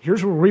us,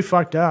 here's where we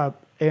fucked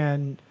up,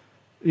 and,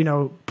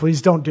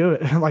 please don't do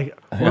it. Like,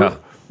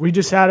 we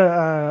just had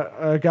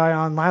a guy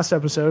on last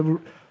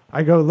episode.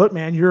 I go, look,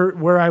 man, you're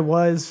where I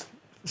was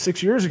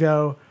 6 years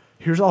ago.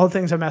 Here's all the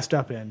things I messed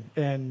up in.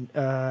 And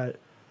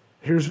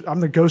I'm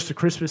the ghost of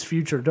Christmas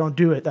future. Don't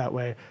do it that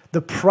way.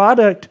 The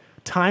product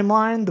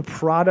timeline, the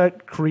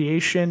product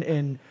creation,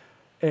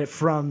 and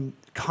from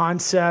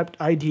concept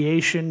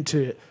ideation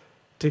to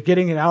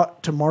getting it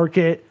out to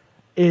market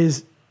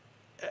is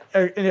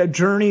a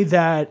journey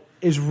that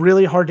is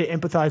really hard to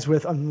empathize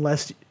with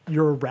unless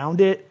you're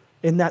around it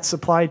in that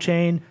supply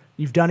chain.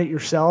 You've done it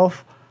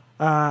yourself.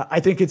 I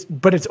think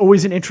it's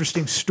always an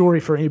interesting story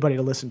for anybody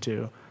to listen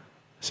to.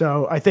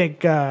 So I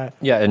think,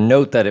 and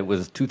note that it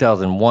was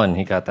 2001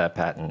 he got that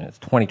patent. It's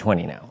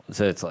 2020 now,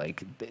 so it's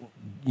like,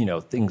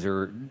 things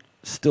are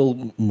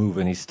still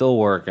moving. He's still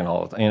working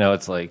all the time.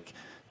 It's like,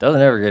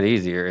 doesn't ever get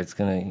easier. It's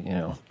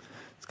gonna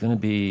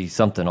be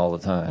something all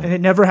the time, and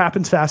it never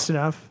happens fast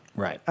enough.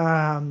 Right.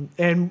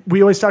 And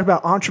we always talk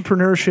about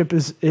entrepreneurship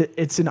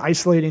it's an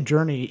isolating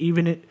journey.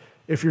 Even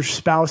if your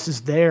spouse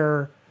is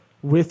there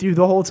with you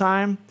the whole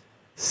time,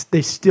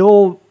 they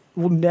still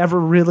will never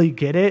really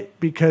get it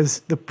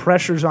because the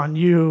pressure's on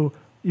you.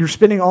 You're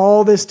spending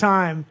all this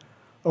time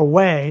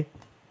away,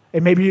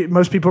 and maybe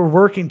most people are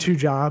working 2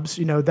 jobs.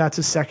 That's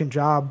a second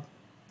job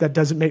that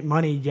doesn't make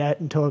money yet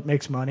until it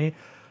makes money.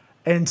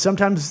 And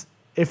sometimes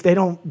if they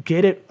don't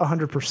get it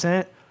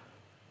 100%,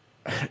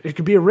 it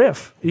could be a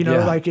riff,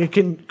 like it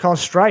can cause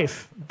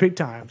strife big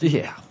time.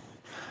 Yeah.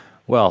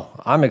 Well,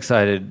 I'm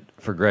excited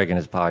for Greg and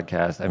his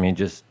podcast. I mean,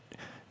 just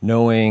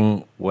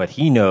knowing what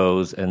he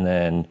knows, and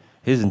then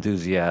his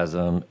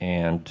enthusiasm,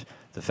 and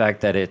the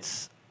fact that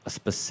it's a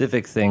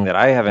specific thing that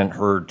I haven't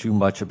heard too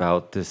much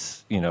about,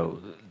 this,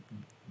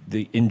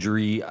 the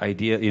injury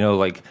idea,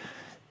 like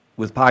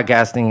with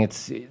podcasting,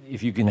 it's,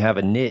 if you can have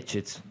a niche,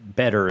 it's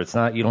better. It's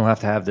not, you don't have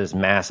to have this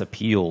mass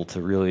appeal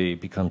to really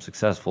become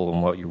successful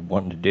in what you're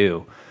wanting to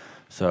do.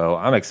 So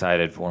I'm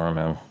excited for him,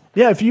 man.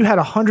 Yeah. If you had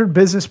 100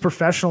 business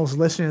professionals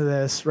listening to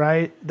this,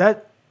 right,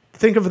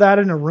 think of that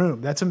in a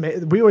room. That's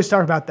amazing. We always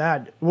talk about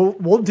that.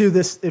 We'll do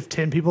this if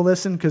 10 people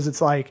listen, because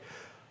it's like,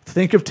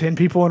 think of 10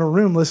 people in a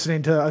room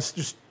listening to us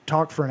just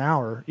talk for an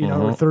hour,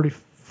 or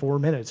 34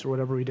 minutes or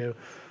whatever we do.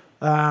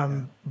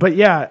 But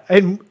yeah,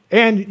 and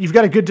you've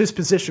got a good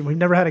disposition. We've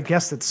never had a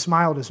guest that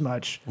smiled as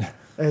much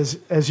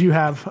as you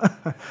have,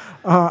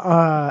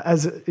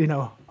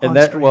 And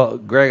that, well,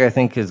 Greg, I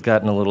think, has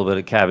gotten a little bit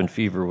of cabin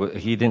fever.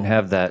 He didn't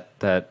have that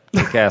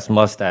kick-ass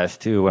mustache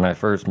too when I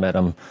first met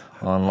him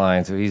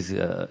online, so he's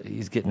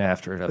getting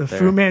after it up there. The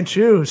Fu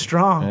Manchu,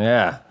 strong.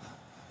 Yeah,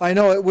 I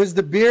know it was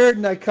the beard,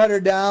 and I cut her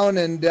down,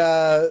 and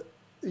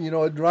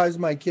it drives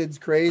my kids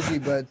crazy.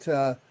 But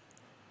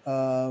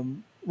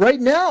right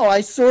now,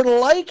 I sort of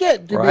like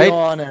it, to be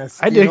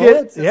honest. I dig it.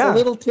 It's a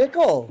little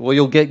tickle. Well,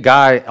 you'll get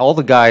all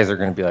the guys are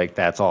going to be like,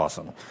 "That's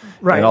awesome,"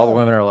 right? And all the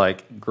women are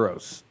like,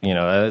 "Gross."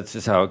 That's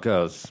just how it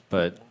goes.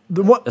 But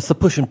it's the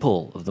push and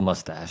pull of the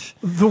mustache.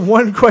 The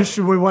one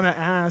question we want to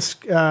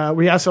ask,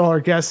 we ask all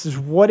our guests, is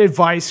what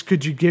advice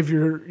could you give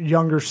your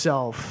younger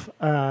self?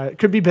 It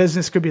could be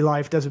business, could be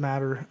life, doesn't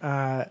matter.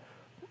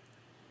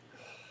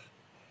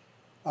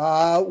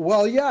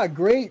 Well, yeah,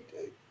 great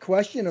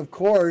question, of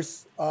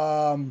course.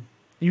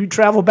 You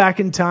travel back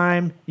in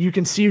time, you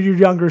can see your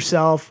younger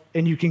self,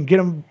 and you can get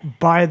them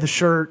by the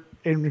shirt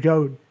and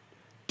go,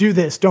 do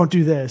this, don't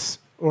do this.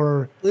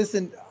 Or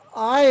listen,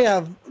 I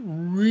have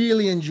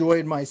really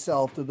enjoyed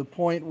myself to the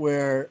point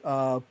where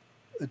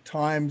at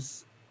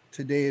times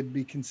today it'd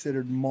be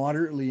considered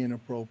moderately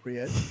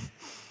inappropriate.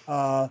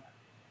 But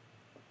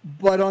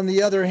on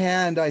the other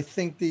hand, I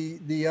think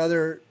the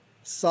other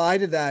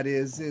side of that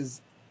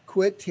is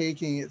quit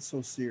taking it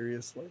so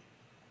seriously.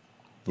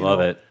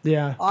 Love it.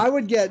 Yeah. I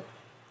would get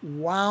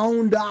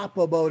wound up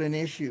about an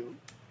issue,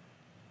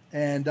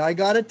 and I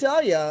got to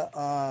tell you,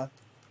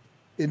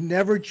 it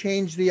never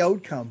changed the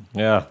outcome.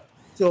 Yeah.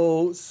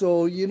 So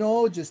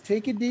just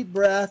take a deep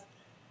breath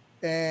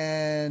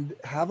and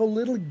have a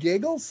little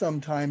giggle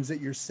sometimes at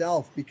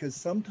yourself, because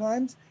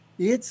sometimes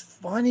it's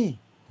funny.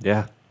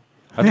 Yeah.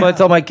 That's why I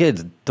tell my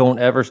kids, don't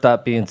ever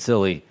stop being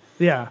silly.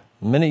 Yeah.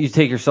 The minute you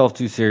take yourself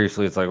too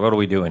seriously, it's like, what are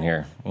we doing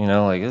here?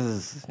 This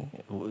is...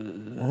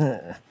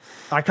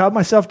 I caught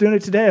myself doing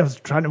it today. I was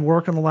trying to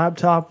work on the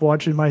laptop,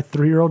 watching my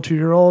 3-year-old,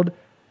 2-year-old,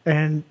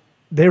 and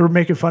they were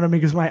making fun of me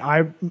because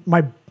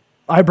my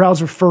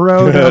eyebrows are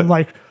furrowed, and I'm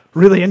like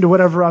really into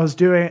whatever I was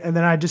doing, and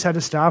then I just had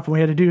to stop, and we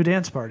had to do a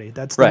dance party.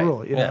 That's the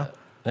rule, you know?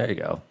 There you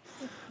go.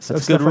 So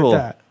That's a good rule.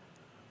 like that.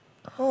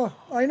 Oh,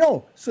 I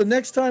know. So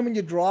next time when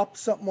you drop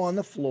something on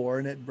the floor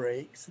and it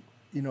breaks,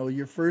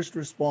 your first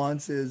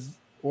response is,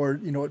 or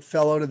it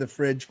fell out of the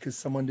fridge because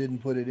someone didn't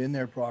put it in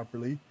there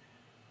properly.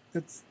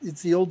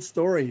 It's the old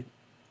story.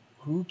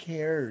 Who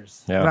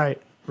cares? Yeah.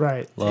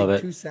 Right. Love Take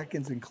it. 2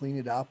 seconds and clean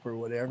it up or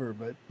whatever.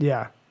 But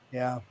Yeah.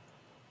 yeah.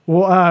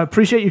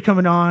 Appreciate you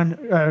coming on.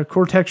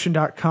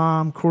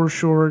 CoreTection.com, Core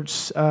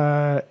Shorts,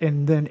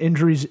 and then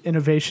Injuries,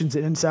 Innovations,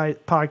 and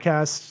Insight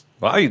podcast.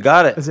 Wow, you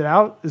got it. Is it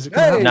out? Is it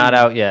coming out? Not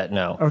out yet,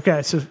 no.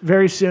 Okay, so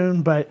very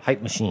soon, but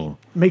Hype machine.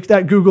 make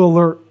that Google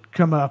alert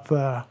come up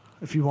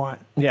if you want.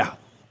 Yeah.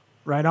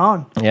 Right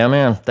on. Yeah,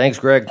 man. Thanks,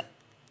 Greg.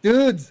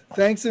 Dudes,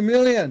 thanks a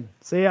million.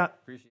 See ya.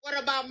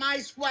 What about my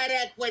sweat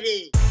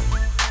equity?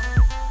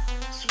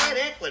 Sweat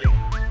equity.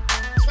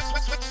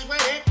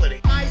 Sweat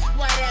equity. My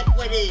sweat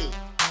equity.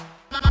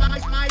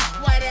 My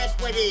sweat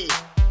equity.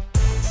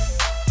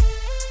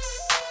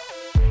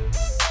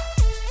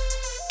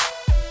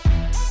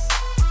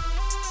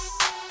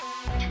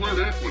 Sweat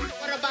equity.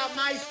 What about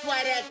my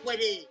sweat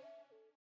equity?